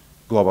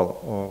global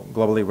or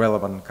globally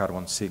relevant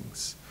carbon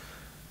sinks.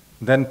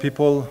 Then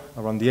people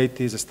around the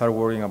 80s start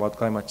worrying about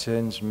climate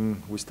change.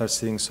 We start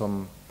seeing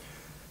some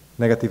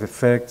negative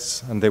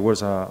effects, and there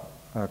was a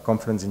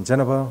conference in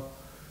Geneva.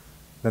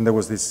 Then there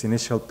was this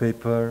initial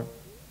paper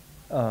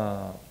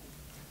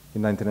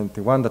in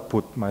 1991 that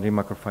put marine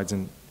macrophytes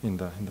in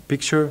the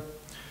picture.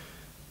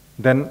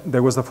 Then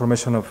there was the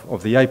formation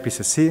of the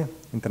IPCC,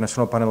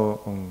 International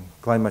Panel on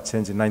Climate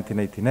Change, in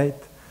 1988,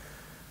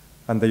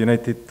 and the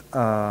United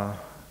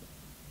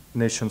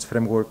Nations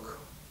Framework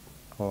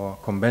or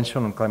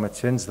Convention on Climate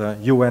Change, the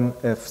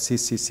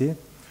UNFCCC,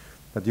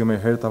 that you may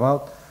have heard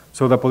about.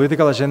 So the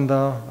political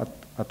agenda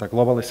at a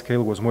global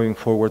scale was moving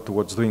forward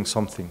towards doing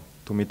something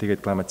to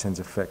mitigate climate change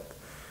effect.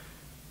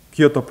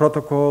 Kyoto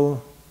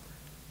Protocol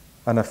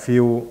and a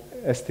few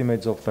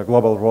estimates of the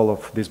global role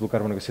of these blue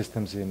carbon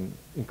ecosystems in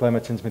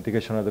climate change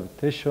mitigation and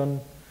adaptation.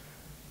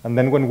 And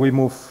then when we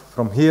move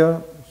from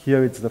here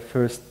it's the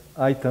first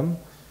item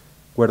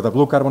where the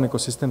blue carbon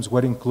ecosystems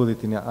were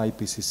included in the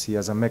IPCC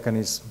as a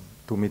mechanism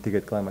to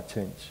mitigate climate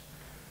change.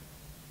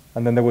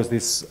 And then there was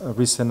this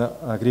recent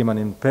agreement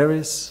in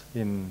Paris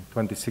in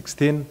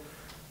 2016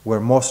 where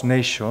most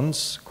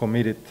nations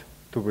committed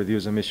to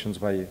reduce emissions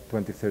by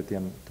 2030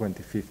 and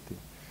 2050.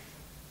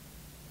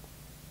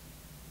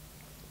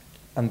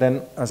 And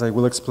then, as I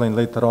will explain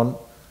later on,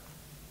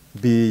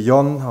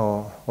 beyond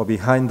or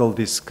behind all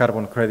this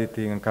carbon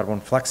crediting and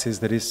carbon fluxes,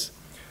 there is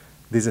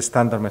these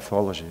standard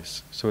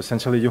methodologies. So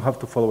essentially, you have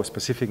to follow a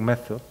specific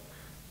method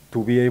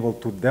to be able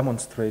to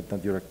demonstrate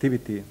that your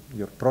activity,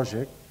 your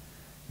project,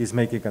 is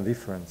making a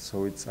difference.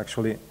 So it's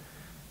actually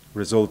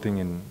resulting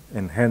in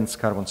enhanced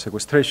carbon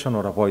sequestration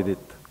or avoided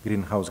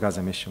greenhouse gas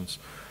emissions.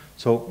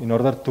 So in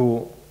order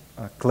to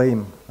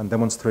claim and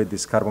demonstrate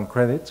these carbon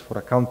credits for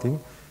accounting,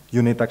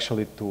 you need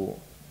actually to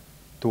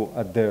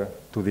adhere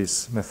to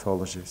these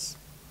methodologies.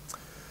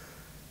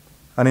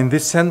 And in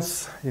this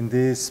sense, in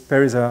this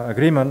Paris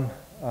Agreement,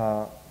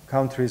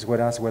 countries were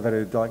asked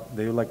whether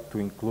they would like to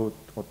include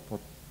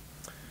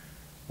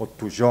or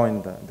to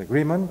join the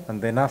agreement.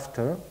 And then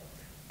after,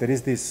 there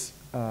is this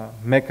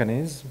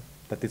mechanism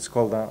that it's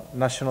called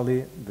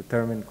nationally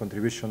determined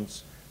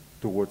contributions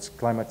towards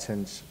climate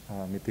change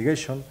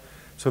mitigation.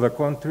 So the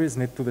countries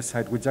need to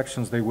decide which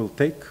actions they will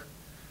take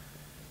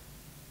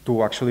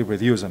to actually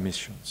reduce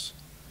emissions.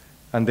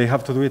 And they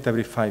have to do it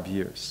every 5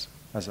 years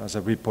as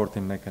a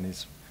reporting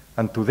mechanism.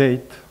 And to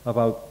date,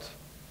 about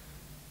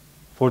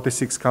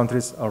 46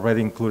 countries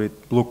already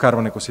included blue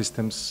carbon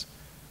ecosystems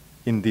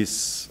in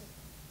this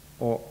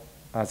or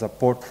as a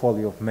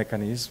portfolio of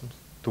mechanisms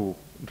to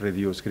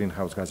reduce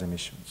greenhouse gas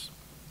emissions.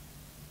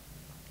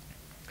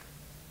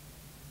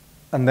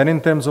 And then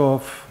in terms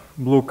of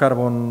blue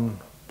carbon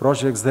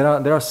projects, there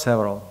are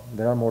several.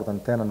 There are more than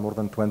 10 and more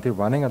than 20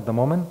 running at the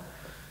moment.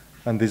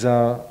 And these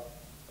are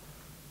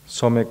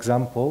some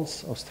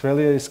examples.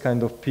 Australia is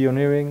kind of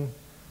pioneering,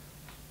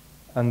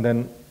 and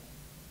then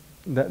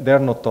they're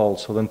not all,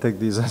 so don't take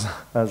this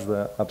as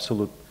the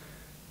absolute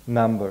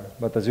number.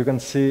 But as you can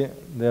see,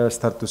 they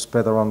start to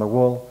spread around the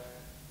world.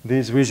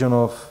 This region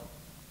of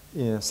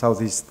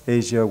Southeast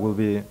Asia will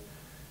be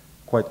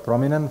quite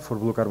prominent for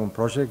blue carbon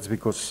projects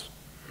because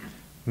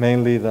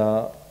mainly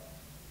the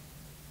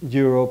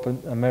Europe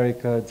and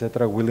America,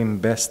 etc., will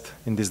invest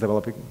in these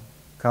developing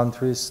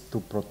countries to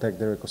protect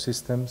their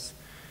ecosystems.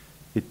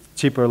 It's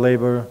cheaper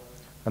labor,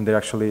 and they're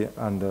actually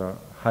under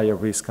higher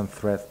risk and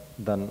threat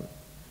than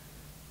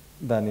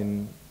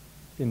in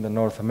the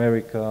North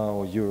America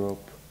or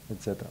Europe,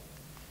 etc.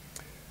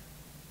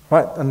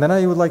 Right, and then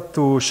I would like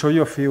to show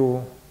you a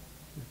few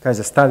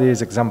case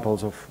studies,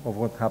 examples of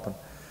what happened.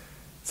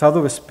 South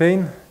of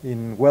Spain,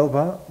 in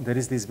Huelva, there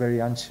is this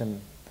very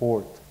ancient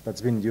port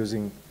that's been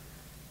using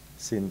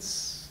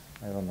since,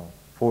 I don't know,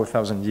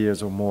 4,000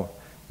 years or more.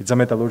 It's a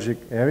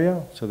metallurgic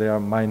area, so they are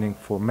mining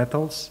for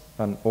metals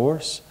and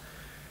ores.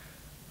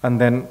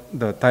 And then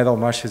the tidal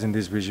marshes in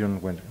this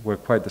region were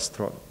quite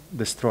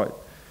destroyed.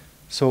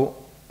 So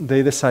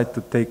they decided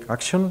to take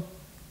action.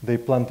 They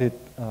planted,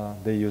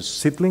 they used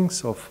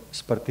seedlings of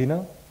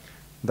spartina.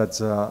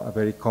 That's a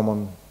very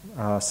common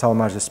salt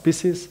marsh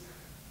species.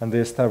 And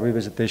they start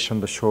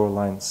revegetation the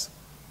shorelines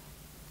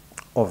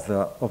of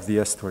the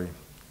estuary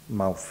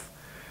mouth.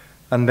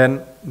 And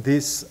then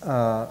this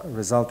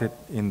resulted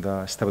in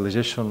the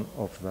stabilization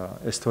of the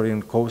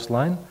estuarine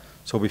coastline.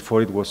 So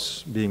before it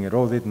was being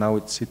eroded, now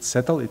it's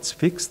settled, it's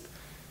fixed.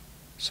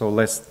 So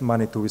less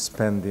money to be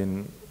spent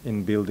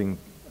in building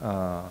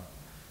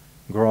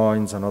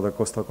groins and other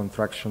coastal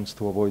contractions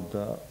to avoid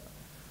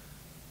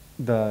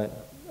the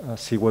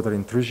seawater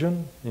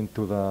intrusion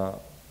into the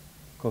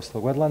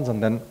coastal wetlands,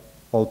 and then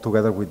all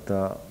together with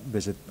the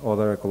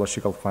other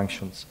ecological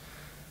functions.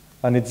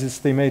 And it's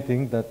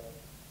estimating that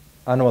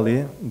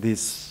annually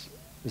this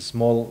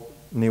small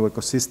new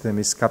ecosystem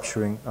is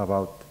capturing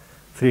about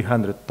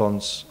 300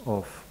 tons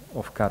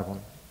of carbon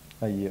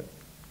a year.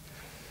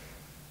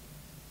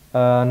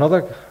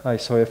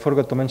 I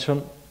forgot to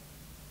mention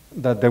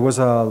that there was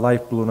a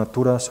Live Blue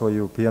Natura, so a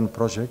European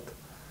project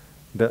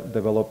that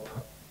developed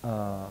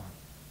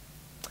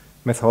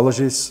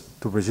methodologies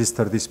to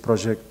register this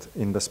project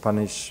in the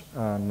Spanish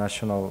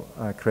national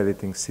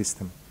accrediting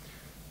system.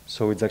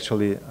 So it's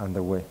actually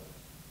underway.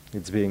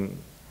 It's being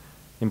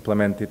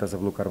implemented as a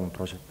blue carbon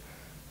project.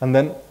 And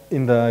then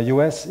in the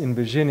US, in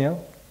Virginia,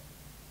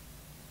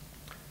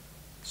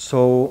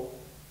 so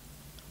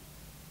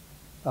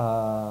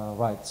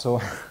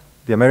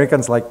the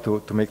Americans like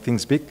to make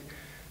things big.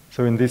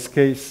 So in this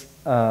case,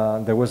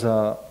 there was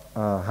a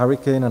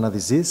hurricane and a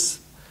disease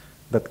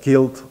that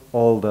killed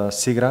all the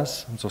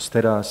seagrass,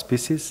 Zostera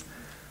species,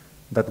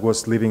 that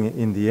was living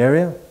in the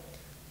area.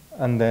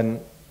 And then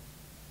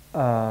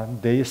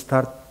they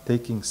start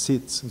taking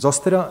seeds.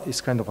 Zostera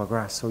is kind of a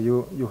grass, so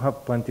you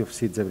have plenty of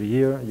seeds every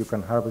year. You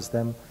can harvest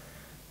them.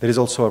 There is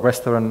also a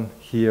restaurant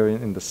here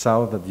in the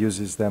south that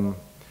uses them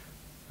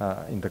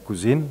in the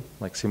cuisine,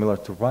 like similar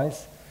to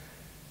rice.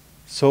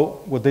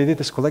 So what they did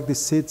is collect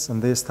these seeds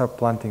and they start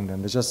planting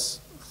them. They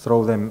just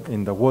throw them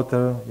in the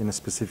water in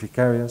specific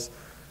areas,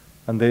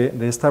 and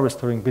they start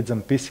restoring bits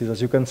and pieces.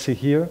 As you can see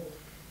here,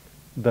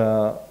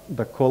 the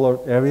colored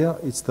area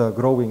is the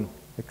growing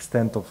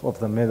extent of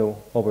the meadow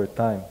over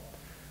time.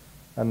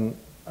 And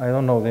I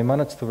don't know, they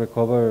managed to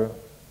recover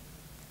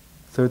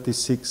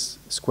 36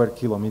 square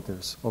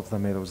kilometers of the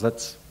meadows.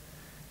 That's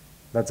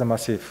a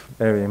massive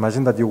area.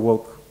 Imagine that you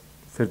walk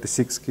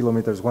 36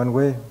 kilometers one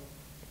way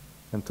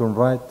and turn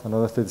right,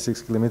 another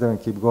 36 kilometers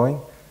and keep going.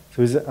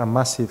 So it's a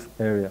massive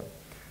area.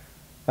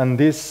 And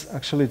this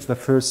actually is the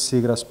first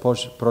seagrass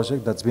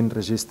project that's been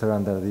registered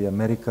under the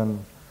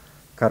American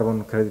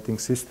carbon crediting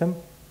system.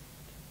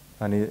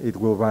 And it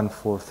will run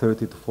for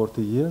 30 to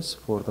 40 years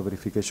for the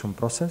verification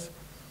process.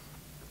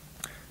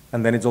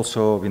 And then it's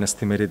also been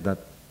estimated that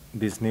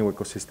this new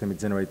ecosystem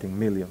is generating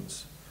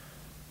millions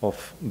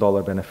of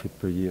dollar benefit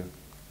per year.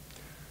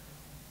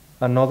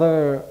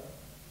 Another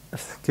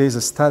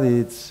case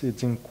study, it's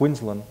in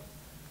Queensland,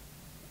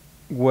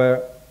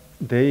 where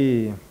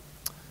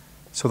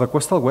so the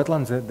coastal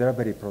wetlands, they're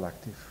very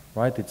productive,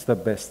 right? It's the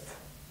best,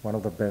 one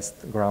of the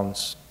best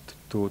grounds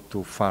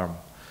to farm.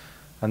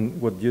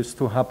 And what used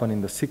to happen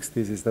in the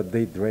 60s is that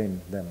they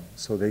drain them.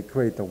 So they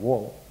create a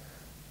wall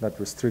that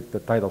restricts the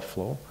tidal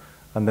flow,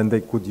 and then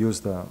they could use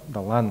the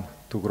land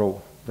to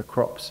grow the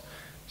crops.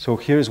 So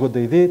here's what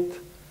they did.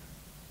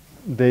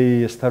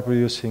 They start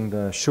producing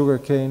the sugar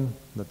cane,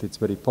 that it's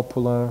very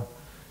popular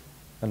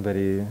and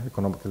very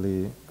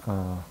economically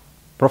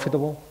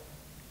profitable.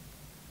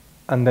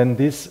 And then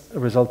this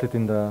resulted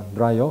in the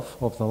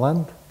dry-off of the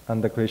land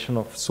and the creation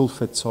of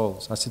sulfate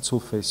soils, acid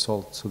sulfate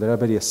salts. So there are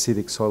very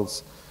acidic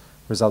soils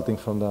resulting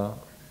from the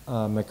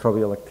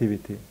microbial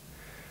activity.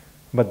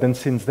 But then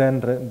since then,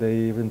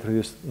 they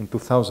introduced, in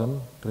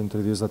 2000,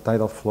 reintroduced the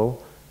tidal flow,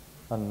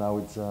 and now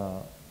it's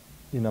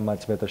in a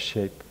much better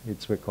shape.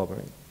 It's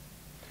recovering.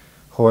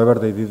 However,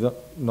 they did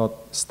not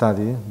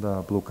study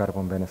the blue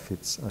carbon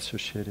benefits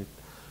associated.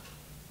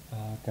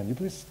 Can you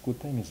please, what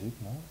time is it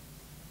now?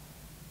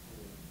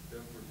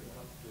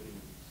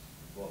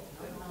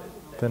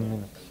 10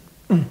 minutes.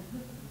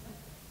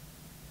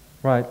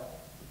 Right.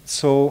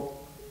 So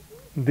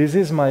this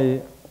is my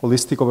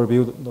holistic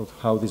overview of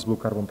how these blue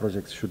carbon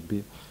projects should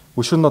be.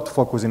 We should not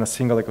focus in a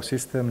single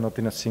ecosystem, not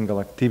in a single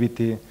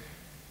activity,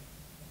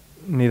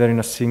 neither in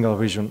a single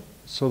region.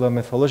 So the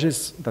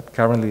methodologies that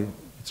currently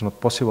it's not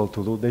possible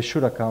to do, they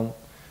should account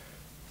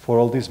for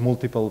all these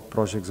multiple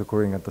projects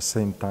occurring at the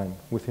same time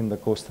within the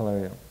coastal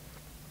area.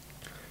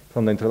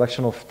 From the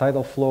introduction of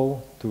tidal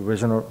flow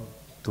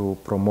to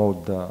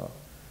promote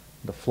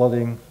the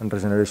flooding and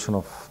regeneration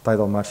of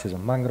tidal marshes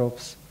and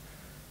mangroves,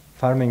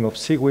 farming of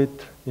seaweed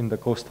in the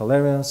coastal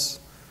areas,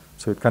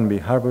 so it can be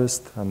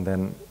harvested, and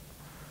then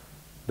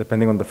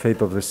depending on the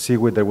fate of the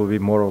seaweed, there will be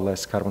more or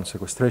less carbon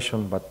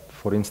sequestration, but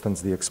for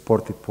instance, the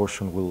exported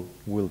portion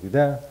will be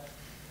there.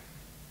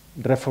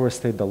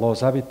 Reforestate the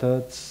lost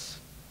habitats,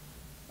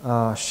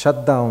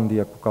 shut down the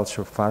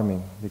aquaculture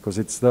farming, because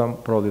it's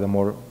probably the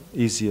more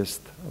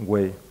easiest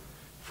way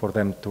for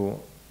them to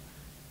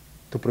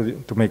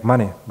make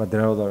money, but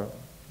there are other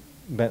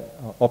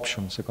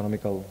options,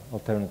 economical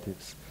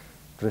alternatives.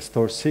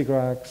 Restore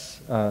seagrass,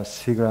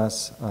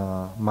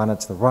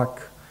 manage the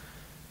rock,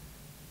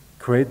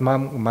 create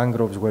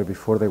mangroves where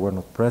before they were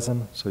not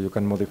present, so you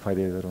can modify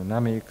the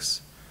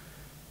aerodynamics.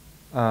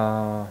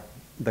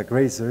 The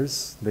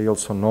grazers, they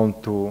also known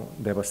to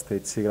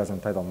devastate seagrass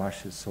and tidal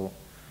marshes, so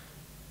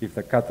if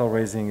the cattle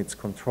raising is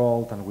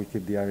controlled and we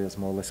keep the areas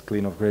more or less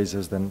clean of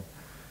grazers, then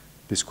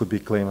this could be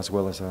claimed as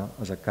well as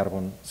a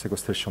carbon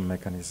sequestration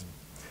mechanism.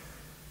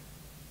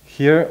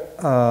 Here,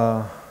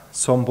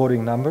 some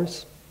boring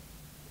numbers,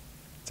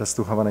 just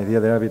to have an idea.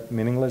 They're a bit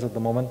meaningless at the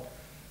moment.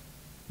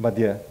 But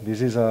yeah,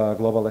 this is a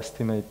global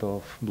estimate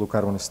of blue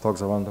carbon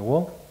stocks around the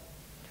world.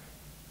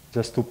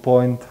 Just to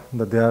point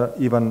that they are,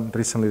 even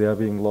recently, they are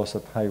being lost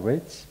at high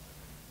rates.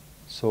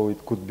 So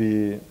it could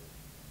be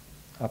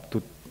up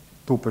to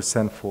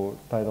 2% for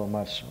tidal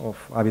marsh of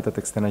habitat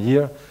extent a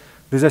year.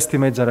 These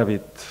estimates are a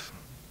bit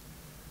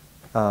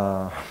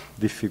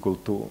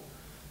difficult to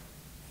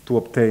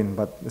obtain,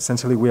 but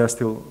essentially we are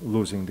still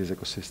losing these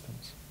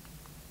ecosystems.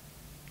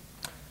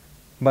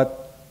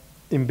 But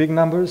in big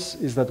numbers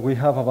is that we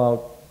have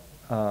about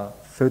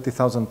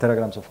 30,000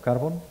 teragrams of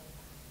carbon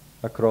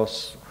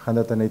across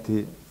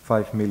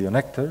 185 million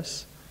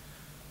hectares.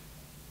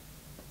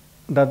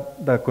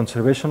 That the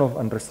conservation of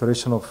and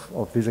restoration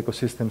of these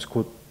ecosystems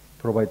could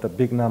provide a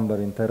big number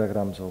in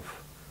teragrams of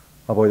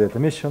avoided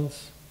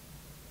emissions.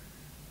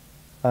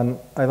 And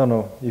I don't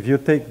know, if you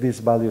take these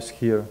values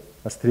here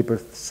as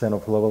 3%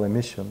 of global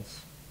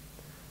emissions,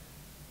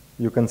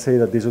 you can say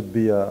that this would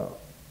be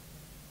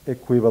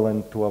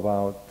equivalent to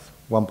about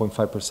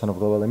 1.5% of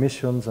global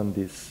emissions, and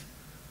this,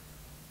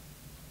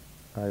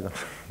 I don't know,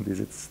 this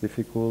is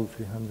difficult,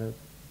 300.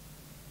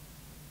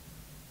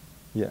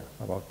 Yeah,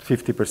 about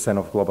 50%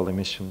 of global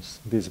emissions,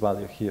 this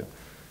value here.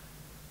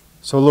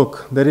 So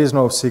look, there is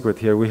no secret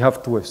here. We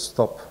have to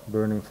stop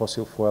burning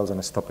fossil fuels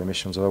and stop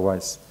emissions.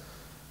 Otherwise,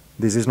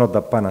 this is not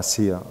the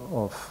panacea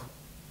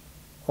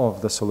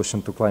of the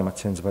solution to climate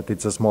change, but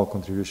it's a small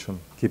contribution,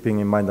 keeping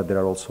in mind that there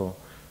are also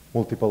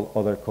multiple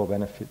other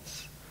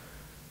co-benefits.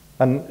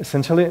 And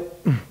essentially,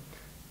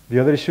 the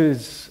other issue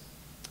is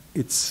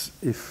it's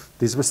if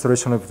this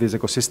restoration of this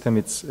ecosystem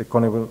is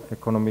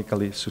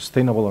economically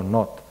sustainable or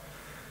not.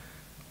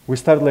 We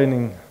start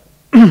learning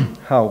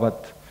how,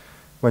 but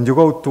when you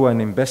go to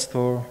an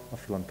investor, a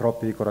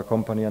philanthropic, or a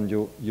company, and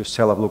you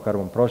sell a blue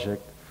carbon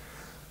project,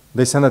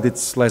 they say that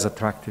it's less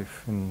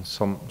attractive in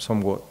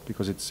somewhat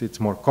because it's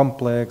more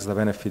complex, the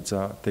benefits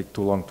take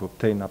too long to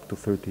obtain, up to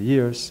 30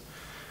 years.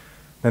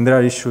 Then there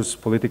are issues,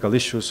 political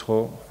issues,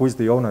 who is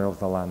the owner of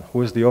the land,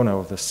 who is the owner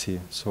of the sea.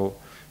 So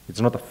it's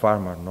not a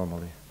farmer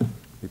normally,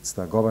 it's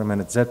the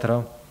government,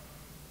 etc.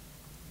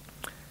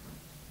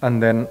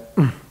 And then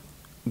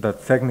the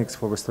techniques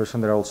for restoration,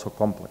 they're also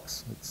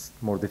complex. It's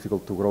more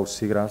difficult to grow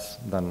seagrass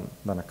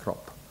than a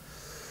crop.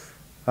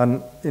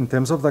 And in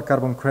terms of the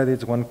carbon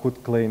credits, one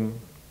could claim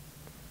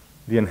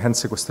the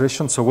enhanced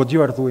sequestration, so what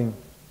you are doing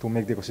to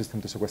make the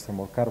ecosystem to sequester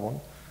more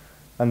carbon,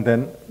 and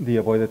then the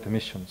avoided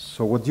emissions.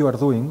 So what you are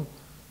doing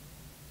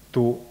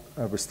to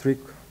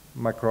restrict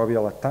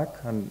microbial attack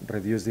and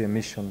reduce the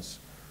emissions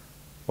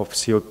of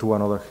CO2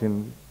 and other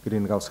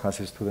greenhouse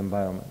gases to the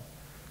environment.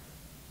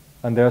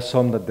 And there are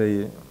some that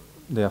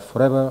they are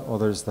forever,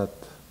 others that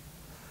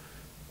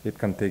it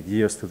can take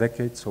years to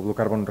decades. So blue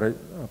carbon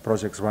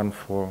projects run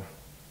for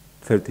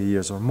 30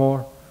 years or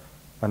more,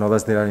 and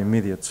others that are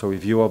immediate. So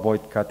if you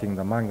avoid cutting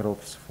the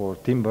mangroves for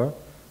timber,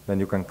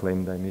 then you can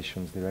claim the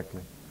emissions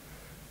directly.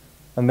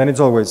 And then it's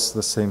always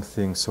the same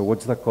thing. So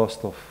what's the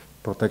cost of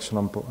protection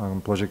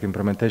and project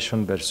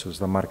implementation versus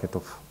the market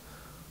of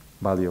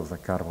value of the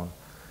carbon?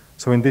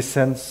 So in this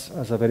sense,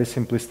 as a very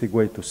simplistic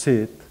way to see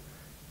it,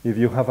 if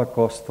you have a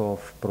cost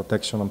of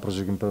protection and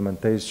project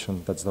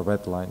implementation, that's the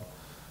red line,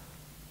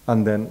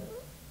 and then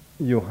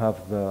you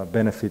have the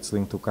benefits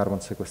linked to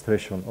carbon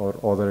sequestration or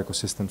other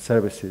ecosystem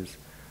services,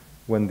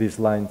 when these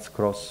lines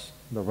cross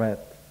the red,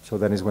 so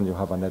that is when you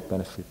have a net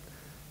benefit.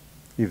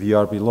 If you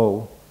are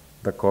below,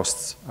 the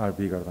costs are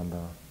bigger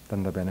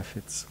than the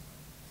benefits.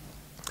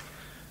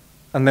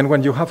 And then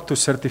when you have to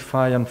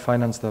certify and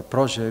finance the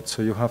project,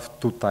 so you have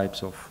two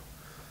types of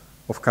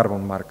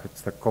carbon markets.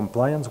 The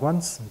compliance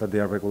ones, that they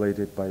are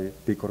regulated by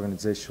big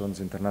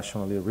organizations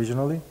internationally or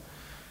regionally.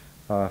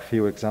 A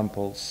few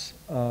examples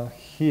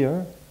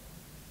here.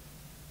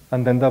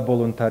 And then the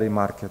voluntary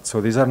market.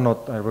 So these are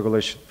not a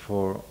regulation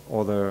for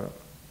other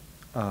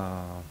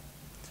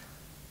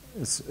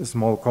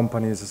small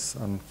companies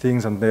and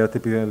things, and they are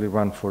typically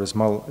run for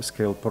small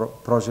scale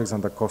projects,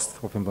 and the cost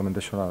of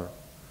implementation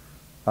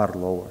are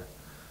lower.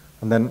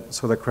 And then,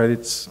 so the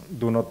credits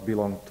do not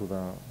belong to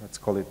the, let's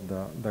call it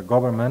the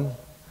government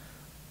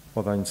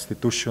or the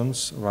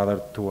institutions, rather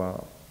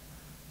to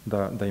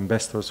the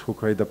investors who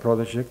create the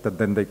project, that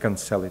then they can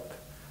sell it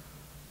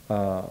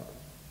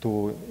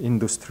to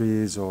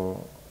industries or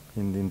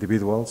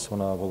individuals on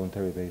a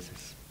voluntary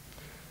basis.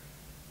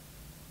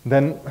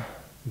 Then,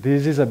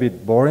 this is a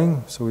bit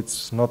boring, so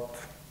it's not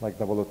like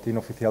the Boletín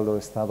Oficial del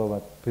Estado,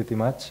 but pretty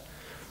much.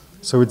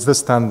 So it's the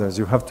standards.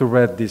 You have to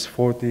read these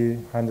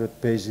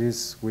 100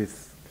 pages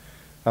with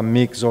a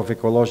mix of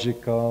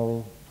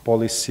ecological,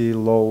 policy,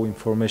 law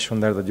information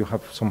there that you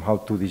have somehow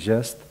to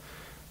digest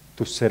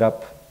to set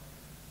up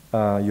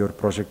your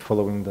project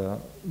following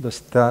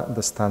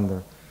the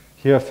standard.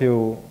 Here are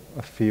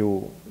a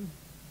few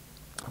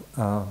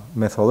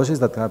methodologies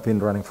that have been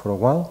running for a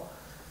while.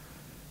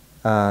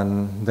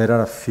 and there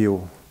are a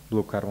few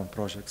blue carbon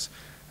projects.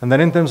 And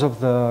then in terms of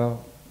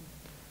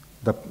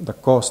the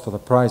cost or the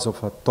price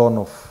of a ton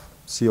of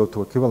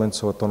CO2 equivalent,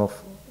 so a ton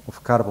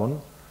of carbon,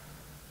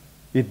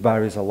 it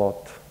varies a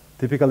lot.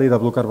 Typically, the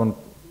blue carbon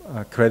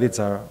credits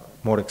are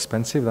more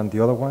expensive than the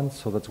other ones,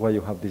 so that's why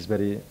you have this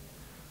very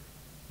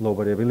low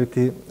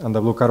variability. And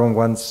the blue carbon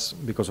ones,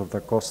 because of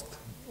the cost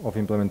of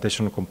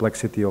implementation,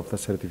 complexity of the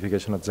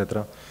certification,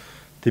 etc.,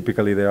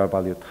 typically they are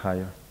valued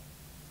higher.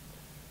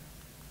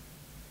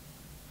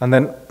 And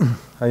then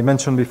I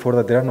mentioned before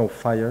that there are no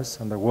fires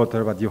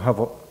underwater, but you have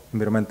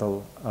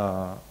environmental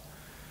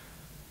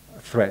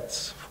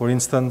threats. For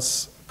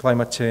instance,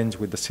 climate change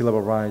with the sea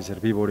level rise,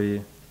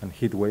 herbivory, and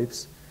heat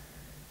waves,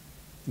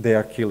 they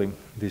are killing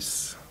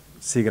this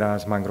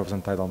seagrass, mangroves,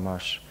 and tidal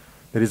marsh.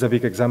 There is a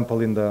big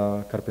example in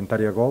the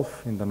Carpentaria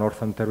Gulf in the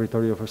Northern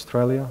Territory of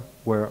Australia,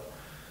 where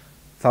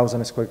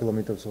 1,000 square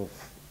kilometers of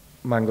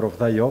mangrove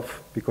die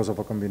off because of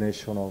a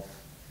combination of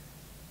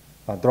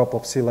a drop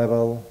of sea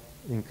level,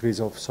 increase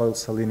of soil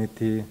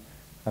salinity,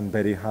 and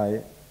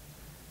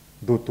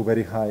due to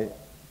very high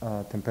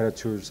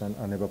temperatures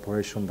and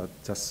evaporation that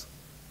just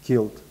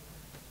killed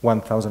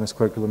 1,000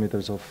 square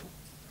kilometers of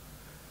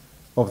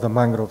the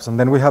mangroves. And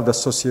then we have the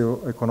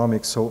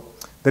socioeconomic, so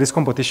there is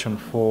competition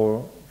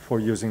for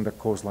using the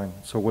coastline.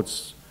 So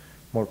what's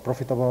more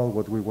profitable,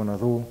 what we want to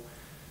do.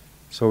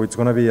 So it's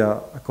going to be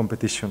a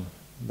competition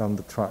down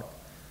the track.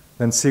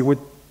 Then seaweed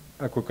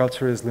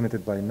aquaculture is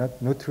limited by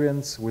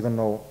nutrients. We don't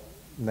know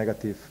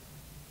the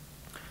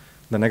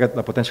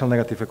potential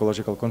negative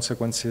ecological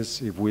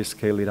consequences if we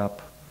scale it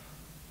up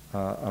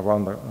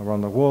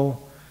around the world.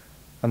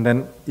 And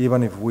then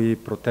even if we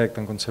protect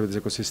and conserve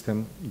this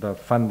ecosystem, the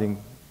funding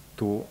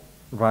to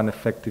run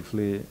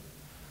effectively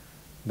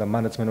the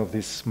management of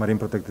these marine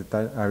protected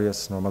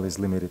areas normally is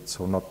limited,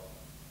 so not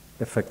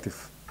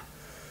effective.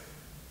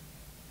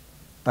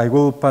 I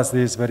will pass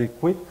this very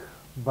quick,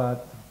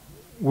 but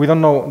we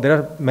don't know, there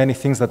are many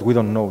things that we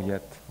don't know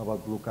yet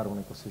about blue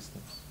carbon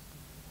ecosystems.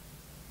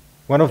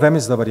 One of them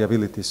is the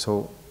variability,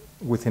 so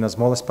within a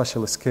small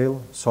spatial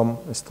scale, some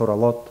store a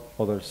lot,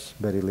 others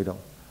very little.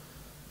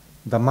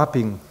 The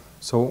mapping,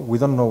 so we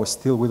don't know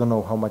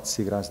how much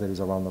seagrass there is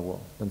around the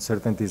world.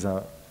 Uncertainties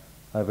are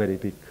very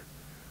big.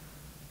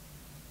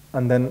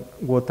 And then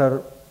what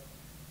are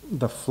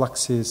the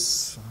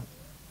fluxes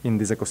in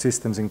these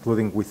ecosystems,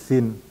 including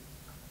within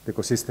the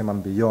ecosystem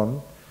and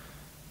beyond?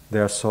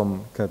 There are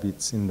some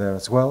caveats in there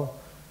as well.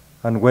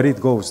 And where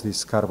it goes,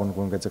 this carbon,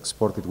 when it gets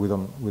exported, we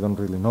don't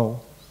really know.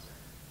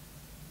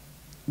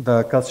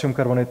 The calcium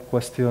carbonate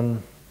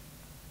question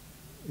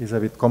is a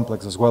bit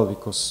complex as well,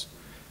 because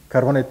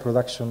carbonate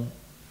production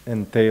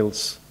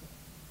entails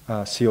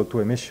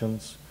CO2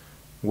 emissions,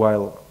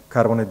 while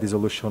carbonate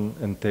dissolution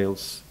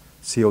entails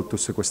CO2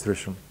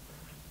 sequestration.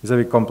 It's a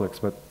bit complex,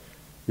 but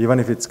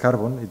even if it's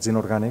carbon, it's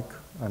inorganic,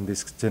 and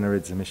this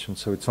generates emissions.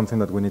 So it's something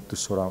that we need to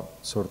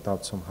sort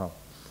out somehow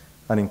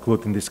and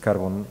include in these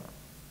carbon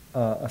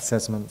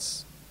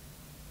assessments.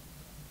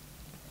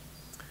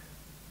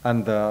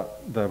 And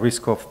the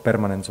risk of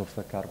permanence of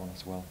the carbon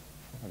as well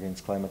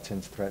against climate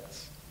change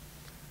threats.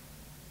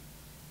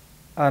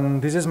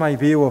 And this is my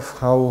view of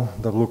how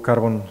the blue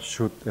carbon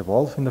should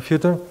evolve in the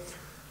future.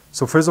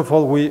 So first of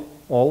all, we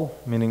all,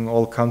 meaning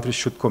all countries,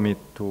 should commit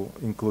to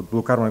include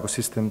blue carbon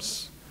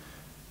ecosystems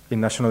in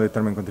nationally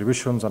determined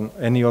contributions and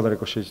any other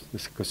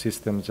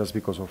ecosystems just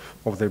because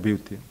of their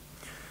beauty.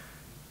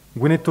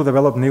 We need to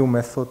develop new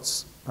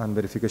methods and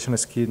verification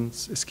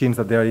schemes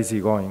that they are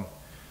easygoing,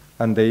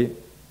 and they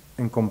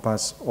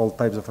encompass all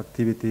types of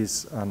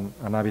activities and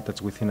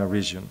habitats within a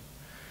region.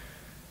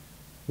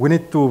 We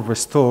need to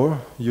restore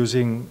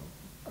using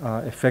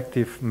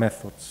effective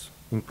methods,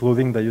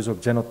 including the use of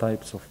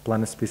genotypes of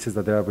plant species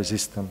that are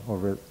resistant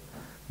or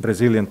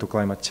resilient to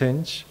climate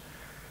change.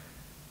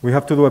 We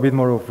have to do a bit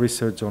more of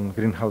research on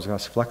greenhouse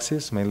gas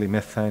fluxes, mainly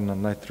methane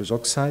and nitrous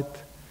oxide.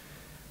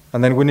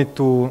 And then we need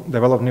to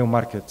develop new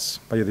markets,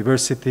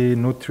 biodiversity,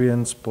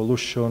 nutrients,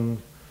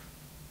 pollution,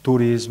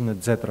 tourism,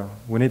 etc.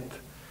 We need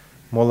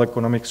more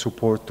economic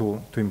support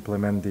to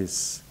implement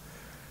this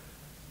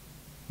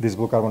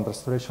blue carbon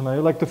restoration. I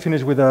would like to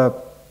finish with a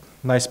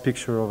nice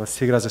picture of a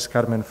seagrass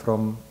escarpment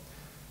from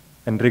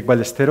Enric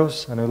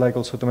Ballesteros, and I would like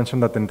also to mention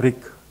that Enric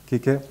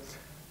Quique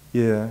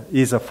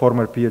is a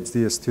former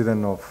PhD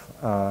student of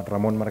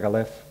Ramon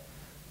Margalef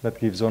that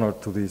gives honor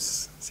to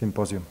this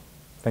symposium.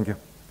 Thank you.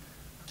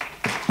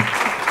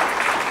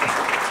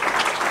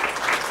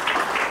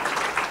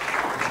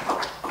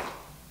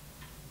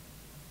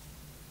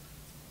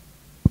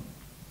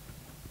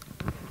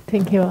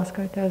 Thank you,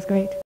 Oscar. That was great.